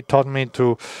homework. He taught me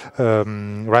to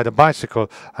ride a bicycle.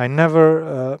 I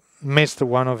never missed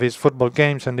one of his football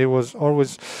games, and he was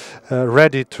always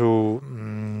ready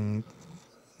to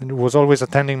was always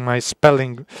attending my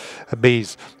spelling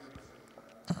bees.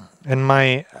 In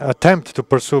my attempt to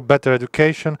pursue better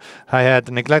education, I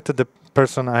had neglected the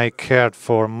person I cared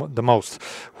for the most.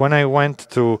 When I went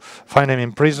to find him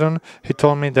in prison, he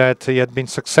told me that he had been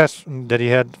successful, that he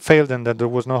had failed, and that there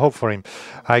was no hope for him.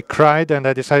 I cried, and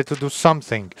I decided to do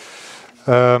something.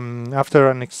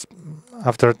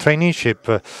 After a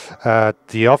traineeship at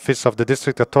the office of the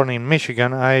district attorney in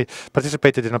Michigan, I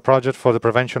participated in a project for the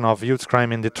prevention of youth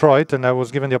crime in Detroit, and I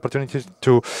was given the opportunity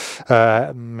to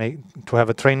have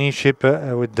a traineeship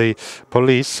with the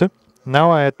police.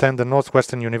 Now I attend the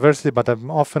Northwestern University, but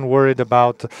I'm often worried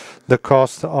about the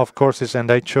cost of courses, and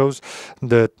I chose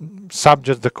the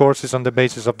subject, the courses, on the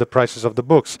basis of the prices of the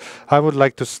books. I would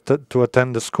like to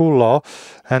attend the school law,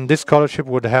 and this scholarship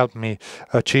would help me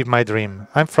achieve my dream.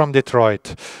 I'm from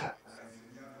Detroit.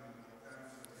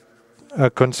 A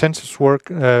consensus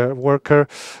worker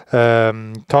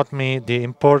taught me the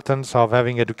importance of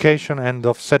having education and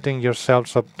of setting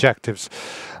yourselves objectives.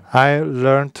 I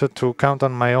learned to count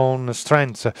on my own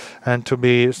strengths and to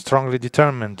be strongly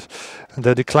determined.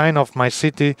 The decline of my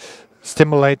city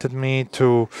stimulated me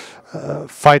to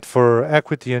fight for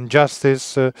equity and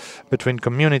justice between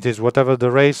communities, whatever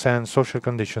the race and social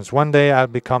conditions. One day I'll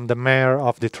become the mayor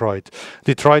of Detroit.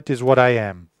 Detroit is what I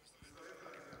am.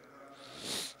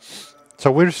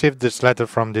 So we received this letter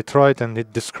from Detroit, and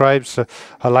it describes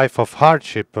a life of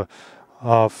hardship,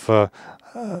 of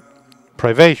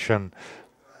privation,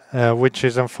 which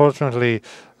is unfortunately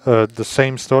the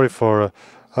same story for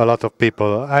a lot of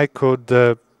people. I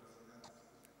could,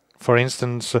 for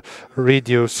instance, read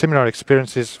you similar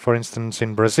experiences, for instance,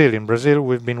 in Brazil. In Brazil,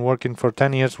 we've been working for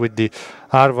 10 years with the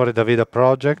Árvore da Vida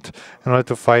project in order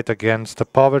to fight against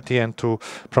poverty and to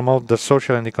promote the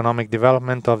social and economic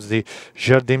development of the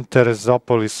Jardim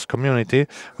Teresópolis community,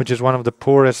 which is one of the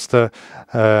poorest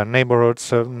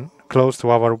neighborhoods close to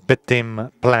our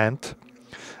Betim plant.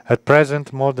 At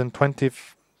present, more than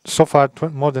so far,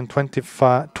 more than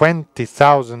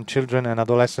 20,000 children and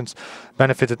adolescents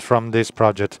benefited from this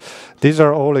project. These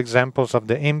are all examples of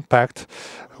the impact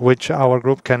which our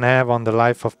group can have on the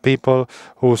life of people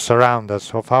who surround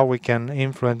us, of how we can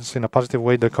influence in a positive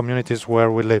way the communities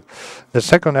where we live. The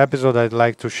second episode I'd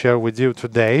like to share with you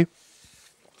today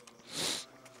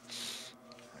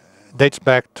dates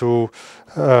back to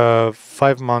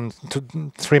 3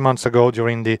 months ago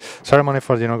during the ceremony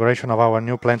for the inauguration of our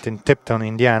new plant in Tipton,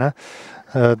 Indiana.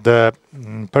 The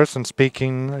person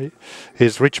speaking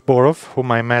is Rich Boroff,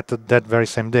 whom I met that very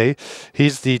same day.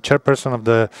 He's the chairperson of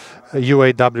the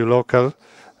UAW local,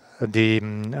 the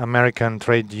American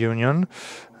trade union,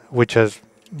 which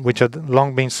had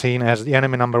long been seen as the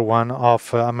enemy number one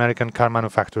of American car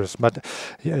manufacturers. But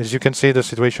as you can see, the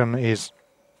situation is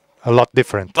a lot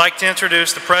different. I'd like to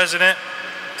introduce the president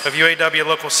of UAW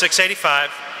Local 685,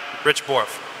 Rich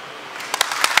Boroff.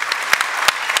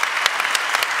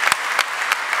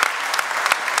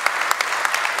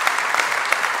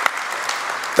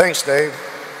 Thanks, Dave.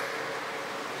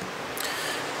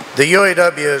 The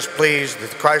UAW is pleased that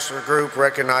the Chrysler Group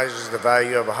recognizes the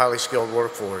value of a highly skilled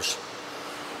workforce.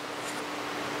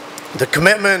 The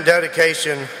commitment and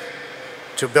dedication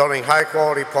to building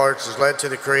high-quality parts has led to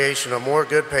the creation of more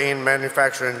good-paying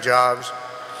manufacturing jobs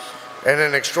and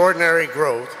an extraordinary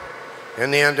growth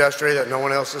in the industry that no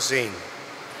one else has seen.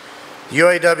 The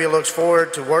UAW looks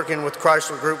forward to working with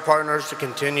Chrysler Group partners to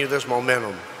continue this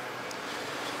momentum.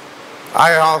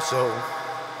 I also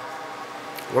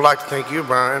would like to thank you,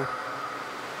 Brian.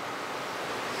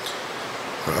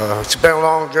 It's been a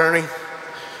long journey.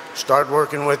 Started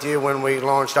working with you when we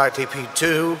launched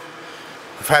ITP2.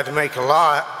 I've had to make a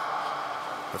lot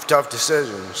of tough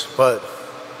decisions, but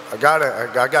I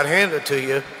got handed to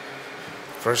you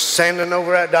for sending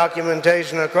over that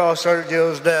documentation across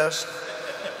Sergio's desk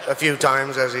a few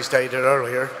times, as he stated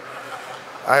earlier.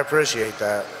 I appreciate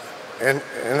that. And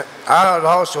I would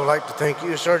also like to thank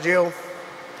you, Sergio.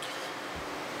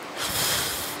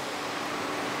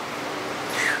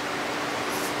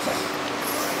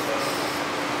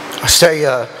 I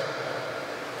say,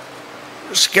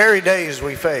 scary days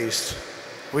we faced.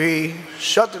 We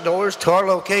shut the doors to our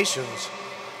locations.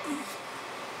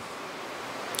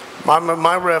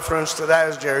 My reference to that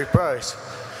is Jerry Price.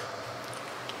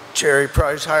 Jerry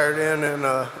Price hired in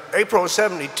April of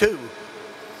 '72.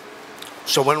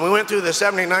 So when we went through the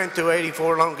 79 through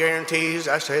 84 loan guarantees,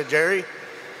 I said, Jerry,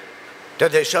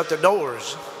 did they shut the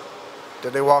doors?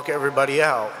 Did they walk everybody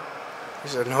out? He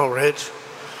said, no, Rich,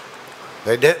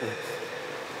 they didn't.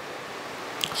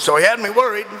 So he had me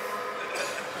worried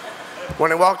when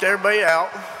they walked everybody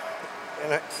out.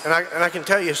 And I can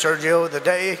tell you, Sergio, the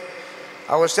day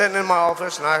I was sitting in my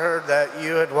office and I heard that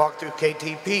you had walked through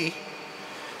KTP,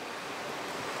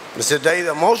 it's a day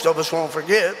that most of us won't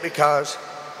forget because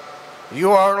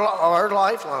you are our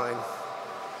lifeline.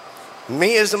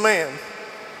 Me as a man.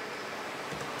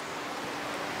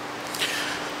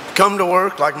 Come to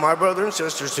work like my brother and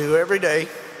sisters do every day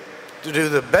to do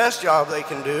the best job they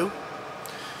can do,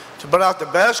 to put out the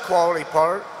best quality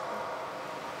part,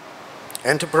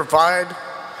 and to provide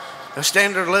a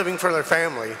standard of living for their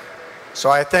family. So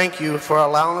I thank you for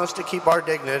allowing us to keep our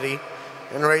dignity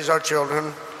and raise our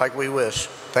children like we wish.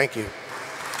 Thank you.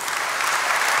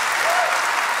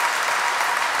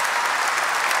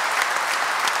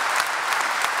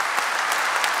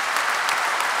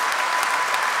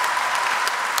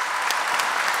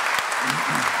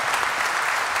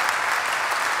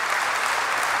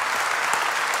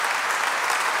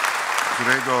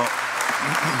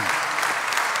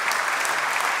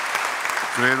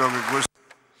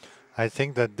 I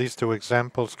think that these two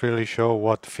examples clearly show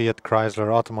what Fiat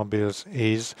Chrysler Automobiles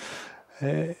is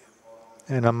in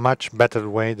a much better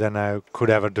way than I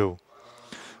could ever do.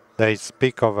 They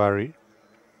speak of a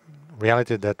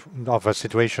reality of a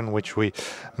situation which we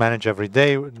manage every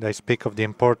day. They speak of the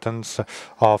importance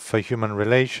of human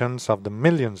relations, of the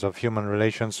millions of human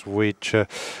relations which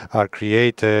are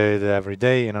created every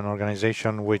day in an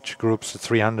organization which groups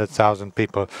 300,000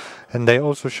 people. And they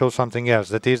also show something else,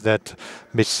 that is that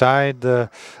beside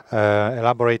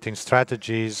elaborating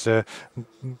strategies,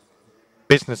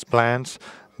 business plans,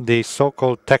 the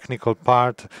so-called technical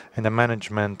part and the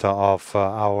management of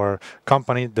our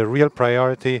company, the real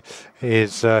priority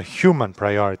is human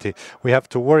priority. We have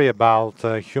to worry about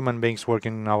human beings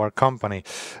working in our company,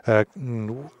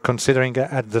 considering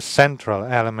at the central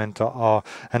element,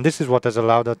 and this is what has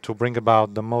allowed us to bring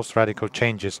about the most radical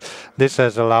changes. This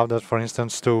has allowed us, for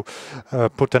instance, to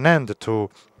put an end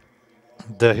to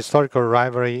the historical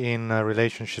rivalry in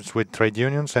relationships with trade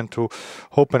unions and to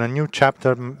open a new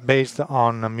chapter based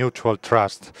on mutual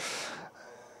trust.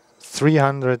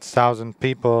 300,000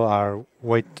 people are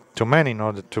way too many in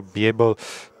order to be able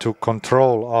to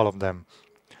control all of them.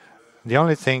 The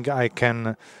only thing I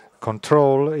can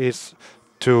control is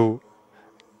to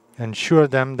ensure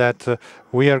them that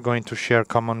we are going to share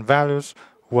common values,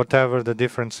 whatever the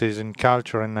differences in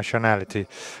culture and nationality.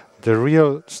 The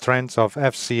real strength of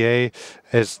FCA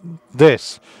is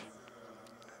this.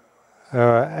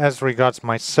 As regards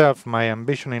myself, my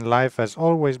ambition in life has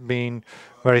always been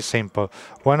very simple.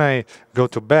 When I go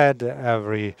to bed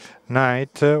every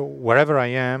night, wherever I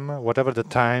am, whatever the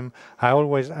time, I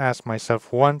always ask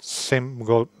myself one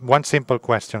simple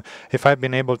question. If I've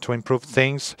been able to improve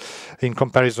things in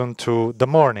comparison to the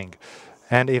morning,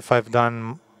 and if I've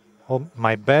done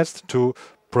my best to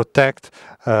protect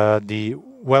the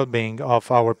well-being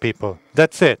of our people.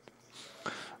 That's it.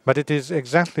 But it is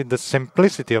exactly the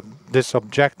simplicity of these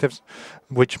objectives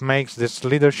which makes this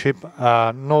leadership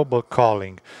a noble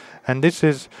calling. And this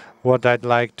is what I'd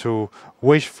like to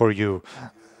wish for you,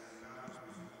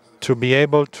 to be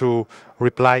able to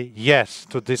reply yes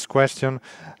to this question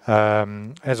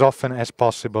as often as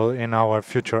possible in our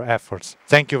future efforts.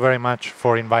 Thank you very much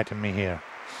for inviting me here.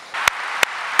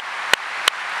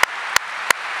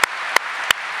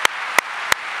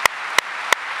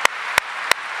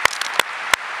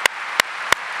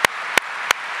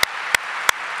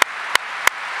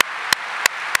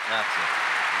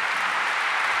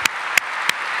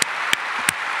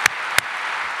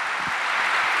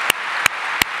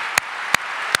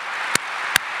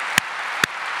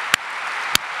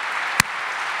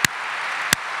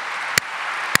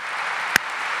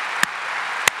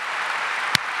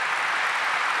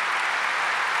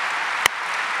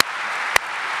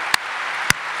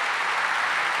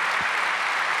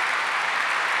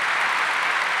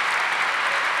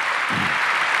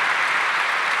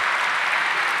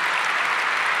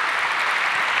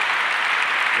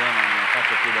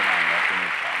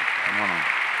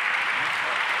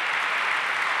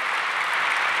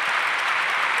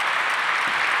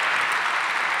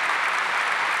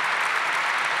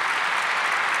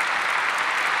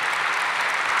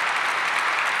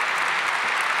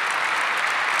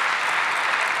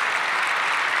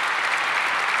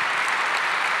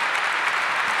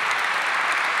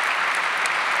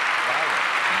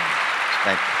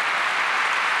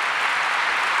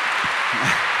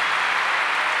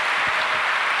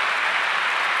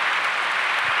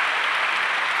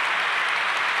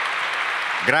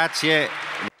 Grazie.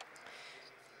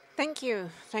 Thank you.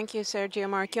 Thank you, Sergio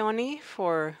Marchionne,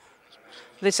 for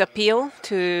this appeal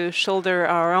to shoulder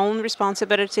our own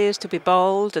responsibilities, to be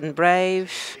bold and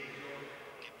brave.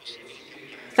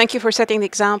 Thank you for setting the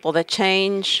example that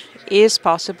change is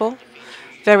possible.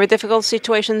 Very difficult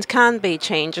situations can be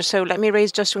changed. So let me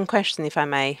raise just one question, if I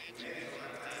may.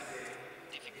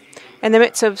 In the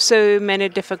midst of so many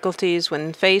difficulties,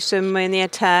 when faced so many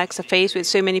attacks, faced with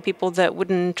so many people that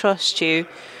wouldn't trust you,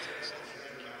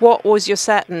 what was your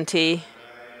certainty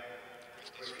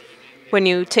when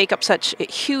you take up such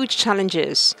huge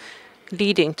challenges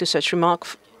leading to such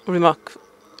remarkable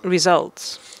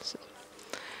results?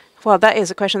 Well, that is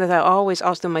a question that I always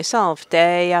ask to myself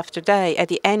day after day. At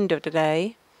the end of the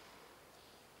day,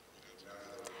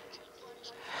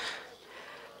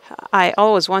 I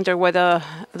always wonder whether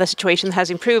the situation has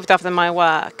improved after my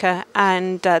work,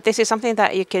 and this is something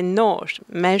that you cannot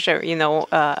measure,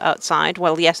 outside.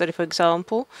 Well, yesterday, for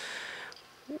example,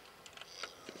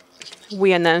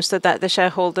 we announced that the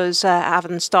shareholders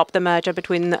haven't stopped the merger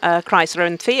between Chrysler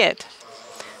and Fiat.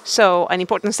 So an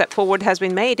important step forward has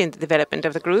been made in the development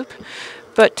of the group.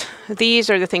 But these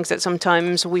are the things that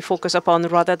sometimes we focus upon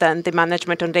rather than the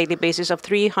management on a daily basis of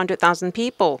 300,000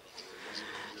 people.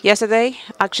 Yesterday,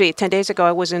 actually 10 days ago,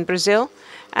 I was in Brazil,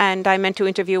 and I meant to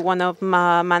interview one of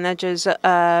my managers,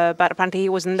 but apparently he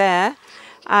wasn't there.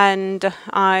 And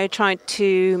I tried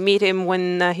to meet him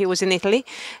when he was in Italy,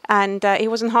 and he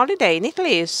was on holiday in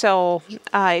Italy. So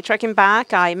I tracked him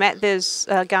back. I met this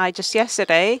guy just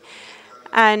yesterday,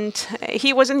 and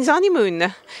he was on his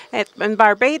honeymoon in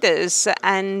Barbados,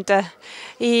 and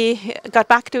he got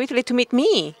back to Italy to meet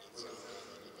me.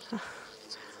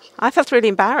 I felt really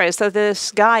embarrassed that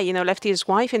this guy, left his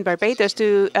wife in Barbados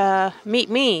to meet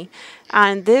me.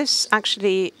 And this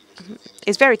actually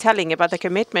is very telling about the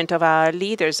commitment of our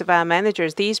leaders, of our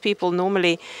managers. These people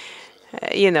normally,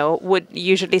 would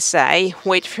usually say,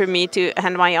 wait for me to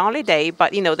end my holiday.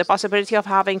 But, the possibility of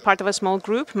having part of a small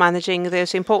group managing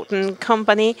this important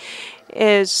company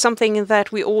is something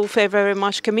that we all feel very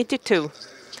much committed to.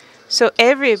 So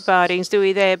everybody is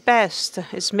doing their best,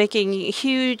 is making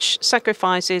huge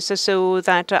sacrifices so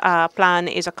that our plan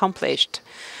is accomplished.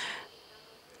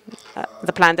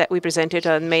 the plan that we presented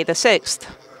on May the 6th.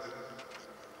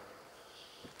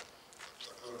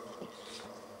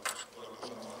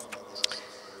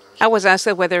 I was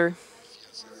asked whether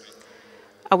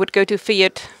I would go to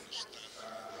Fiat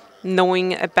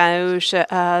knowing about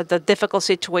the difficult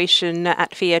situation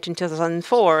at Fiat in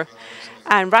 2004.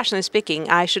 And rationally speaking,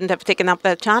 I shouldn't have taken up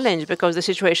that challenge because the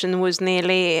situation was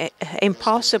nearly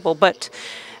impossible. But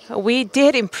we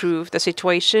did improve the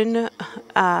situation,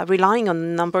 relying on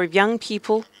a number of young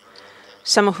people,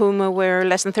 some of whom were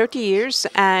less than 30 years.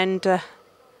 And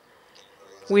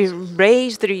we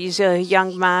raised these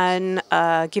young men,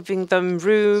 giving them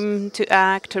room to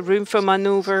act, room for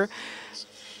maneuver.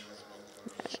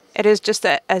 It is just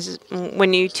as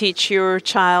when you teach your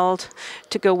child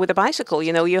to go with a bicycle.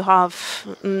 You know, you have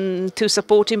to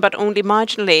support him, but only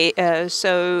marginally.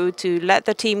 So to let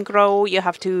the team grow, you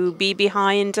have to be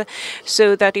behind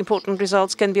so that important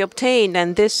results can be obtained.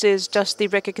 And this is just the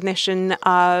recognition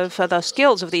of the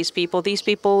skills of these people. These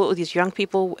people, these young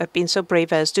people, have been so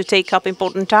brave as to take up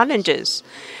important challenges.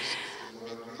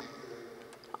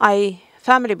 I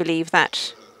firmly believe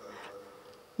that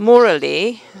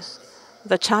morally,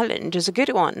 the challenge is a good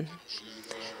one.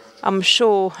 I'm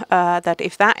sure that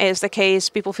if that is the case,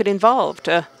 people feel involved.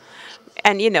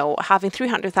 And, you know, having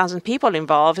 300,000 people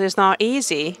involved is not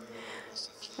easy.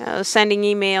 Sending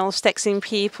emails, texting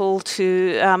people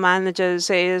to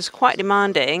managers is quite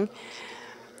demanding.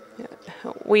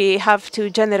 We have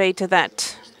to generate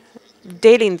that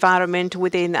daily environment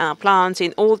within our plants,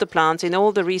 in all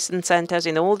the recent centers,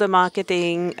 in all the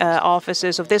marketing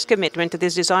offices of this commitment,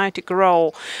 this desire to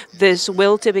grow, this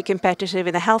will to be competitive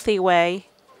in a healthy way.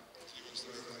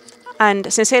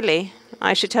 And sincerely,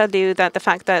 I should tell you that the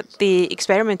fact that the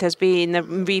experiment has been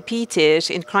repeated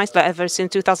in Chrysler ever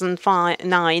since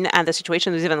 2009, and the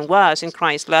situation is even worse in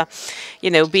Chrysler,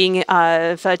 you know, being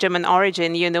of German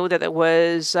origin, you know that there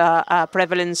was a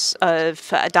prevalence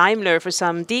of Daimler for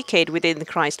some decade within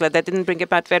Chrysler that didn't bring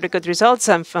about very good results,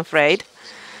 I'm afraid.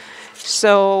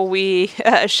 So we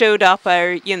showed up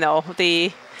our, you know,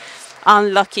 the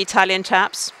unlucky Italian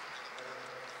chaps.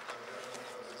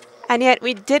 And yet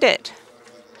we did it.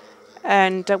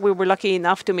 And we were lucky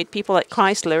enough to meet people at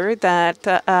Chrysler that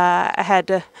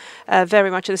had very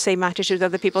much the same attitude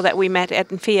of the people that we met at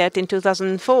Fiat in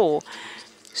 2004.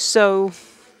 So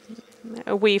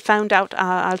we found out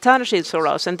alternatives for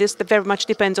us, and this very much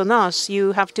depends on us.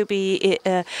 You have to be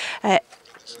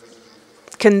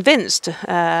convinced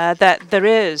that there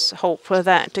is hope for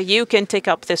that you can take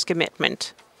up this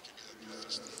commitment.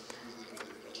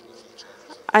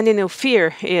 And, you know,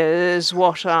 fear is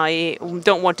what I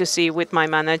don't want to see with my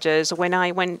managers. When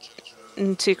I went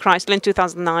to Chrysler in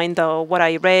 2009, though, what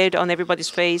I read on everybody's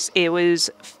face, it was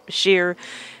sheer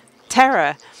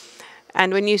terror.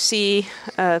 And when you see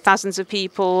thousands of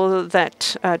people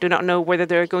that do not know whether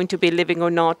they're going to be living or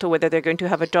not, or whether they're going to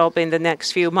have a job in the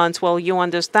next few months, well, you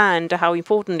understand how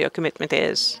important your commitment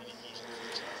is.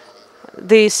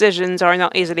 Decisions are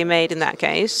not easily made in that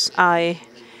case. I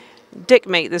did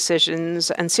make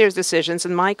decisions, and serious decisions,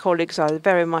 and my colleagues are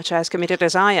very much as committed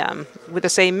as I am, with the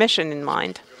same mission in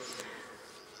mind.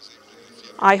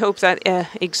 I hope that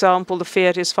example of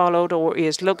Fiat is followed or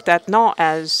is looked at not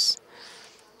as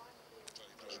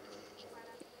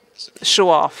show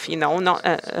off, you know, not,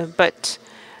 but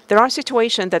there are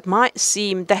situations that might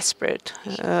seem desperate.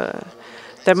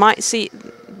 There might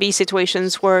be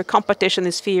situations where competition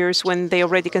is fierce when they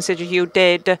already consider you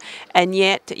dead, and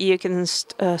yet you can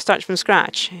start from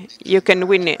scratch. You can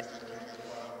win it.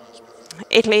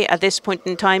 Italy, at this point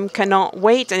in time, cannot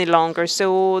wait any longer.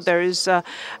 So there is a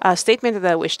statement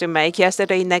that I wish to make.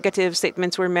 Yesterday, negative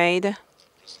statements were made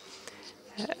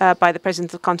by the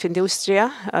president of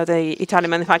Confindustria, the Italian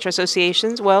Manufacturing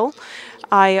Associations. Well,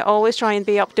 I always try and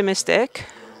be optimistic.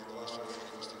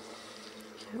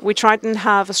 We try and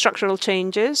have structural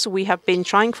changes. We have been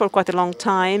trying for quite a long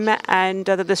time, and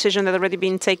the decision had already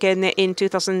been taken in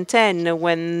 2010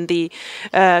 when the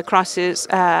crisis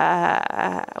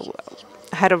had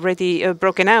already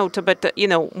broken out. But, you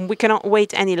know, we cannot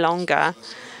wait any longer.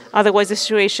 Otherwise, the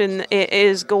situation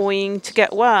is going to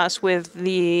get worse with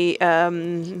the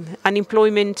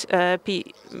unemployment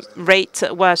rate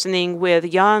worsening, with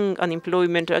young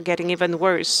unemployment getting even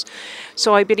worse.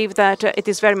 So I believe that it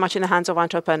is very much in the hands of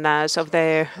entrepreneurs, of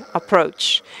their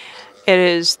approach. It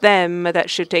is them that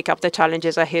should take up the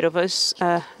challenges ahead of us.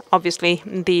 Obviously,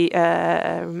 the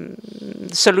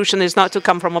solution is not to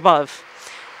come from above.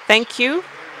 Thank you.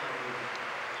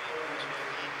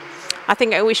 I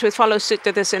think we should follow suit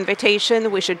to this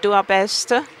invitation. We should do our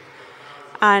best.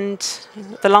 And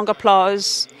the long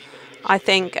applause I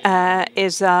think,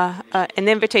 is an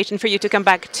invitation for you to come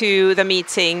back to the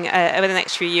meeting over the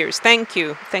next few years. Thank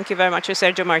you. Thank you very much,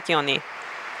 Sergio Marchionne.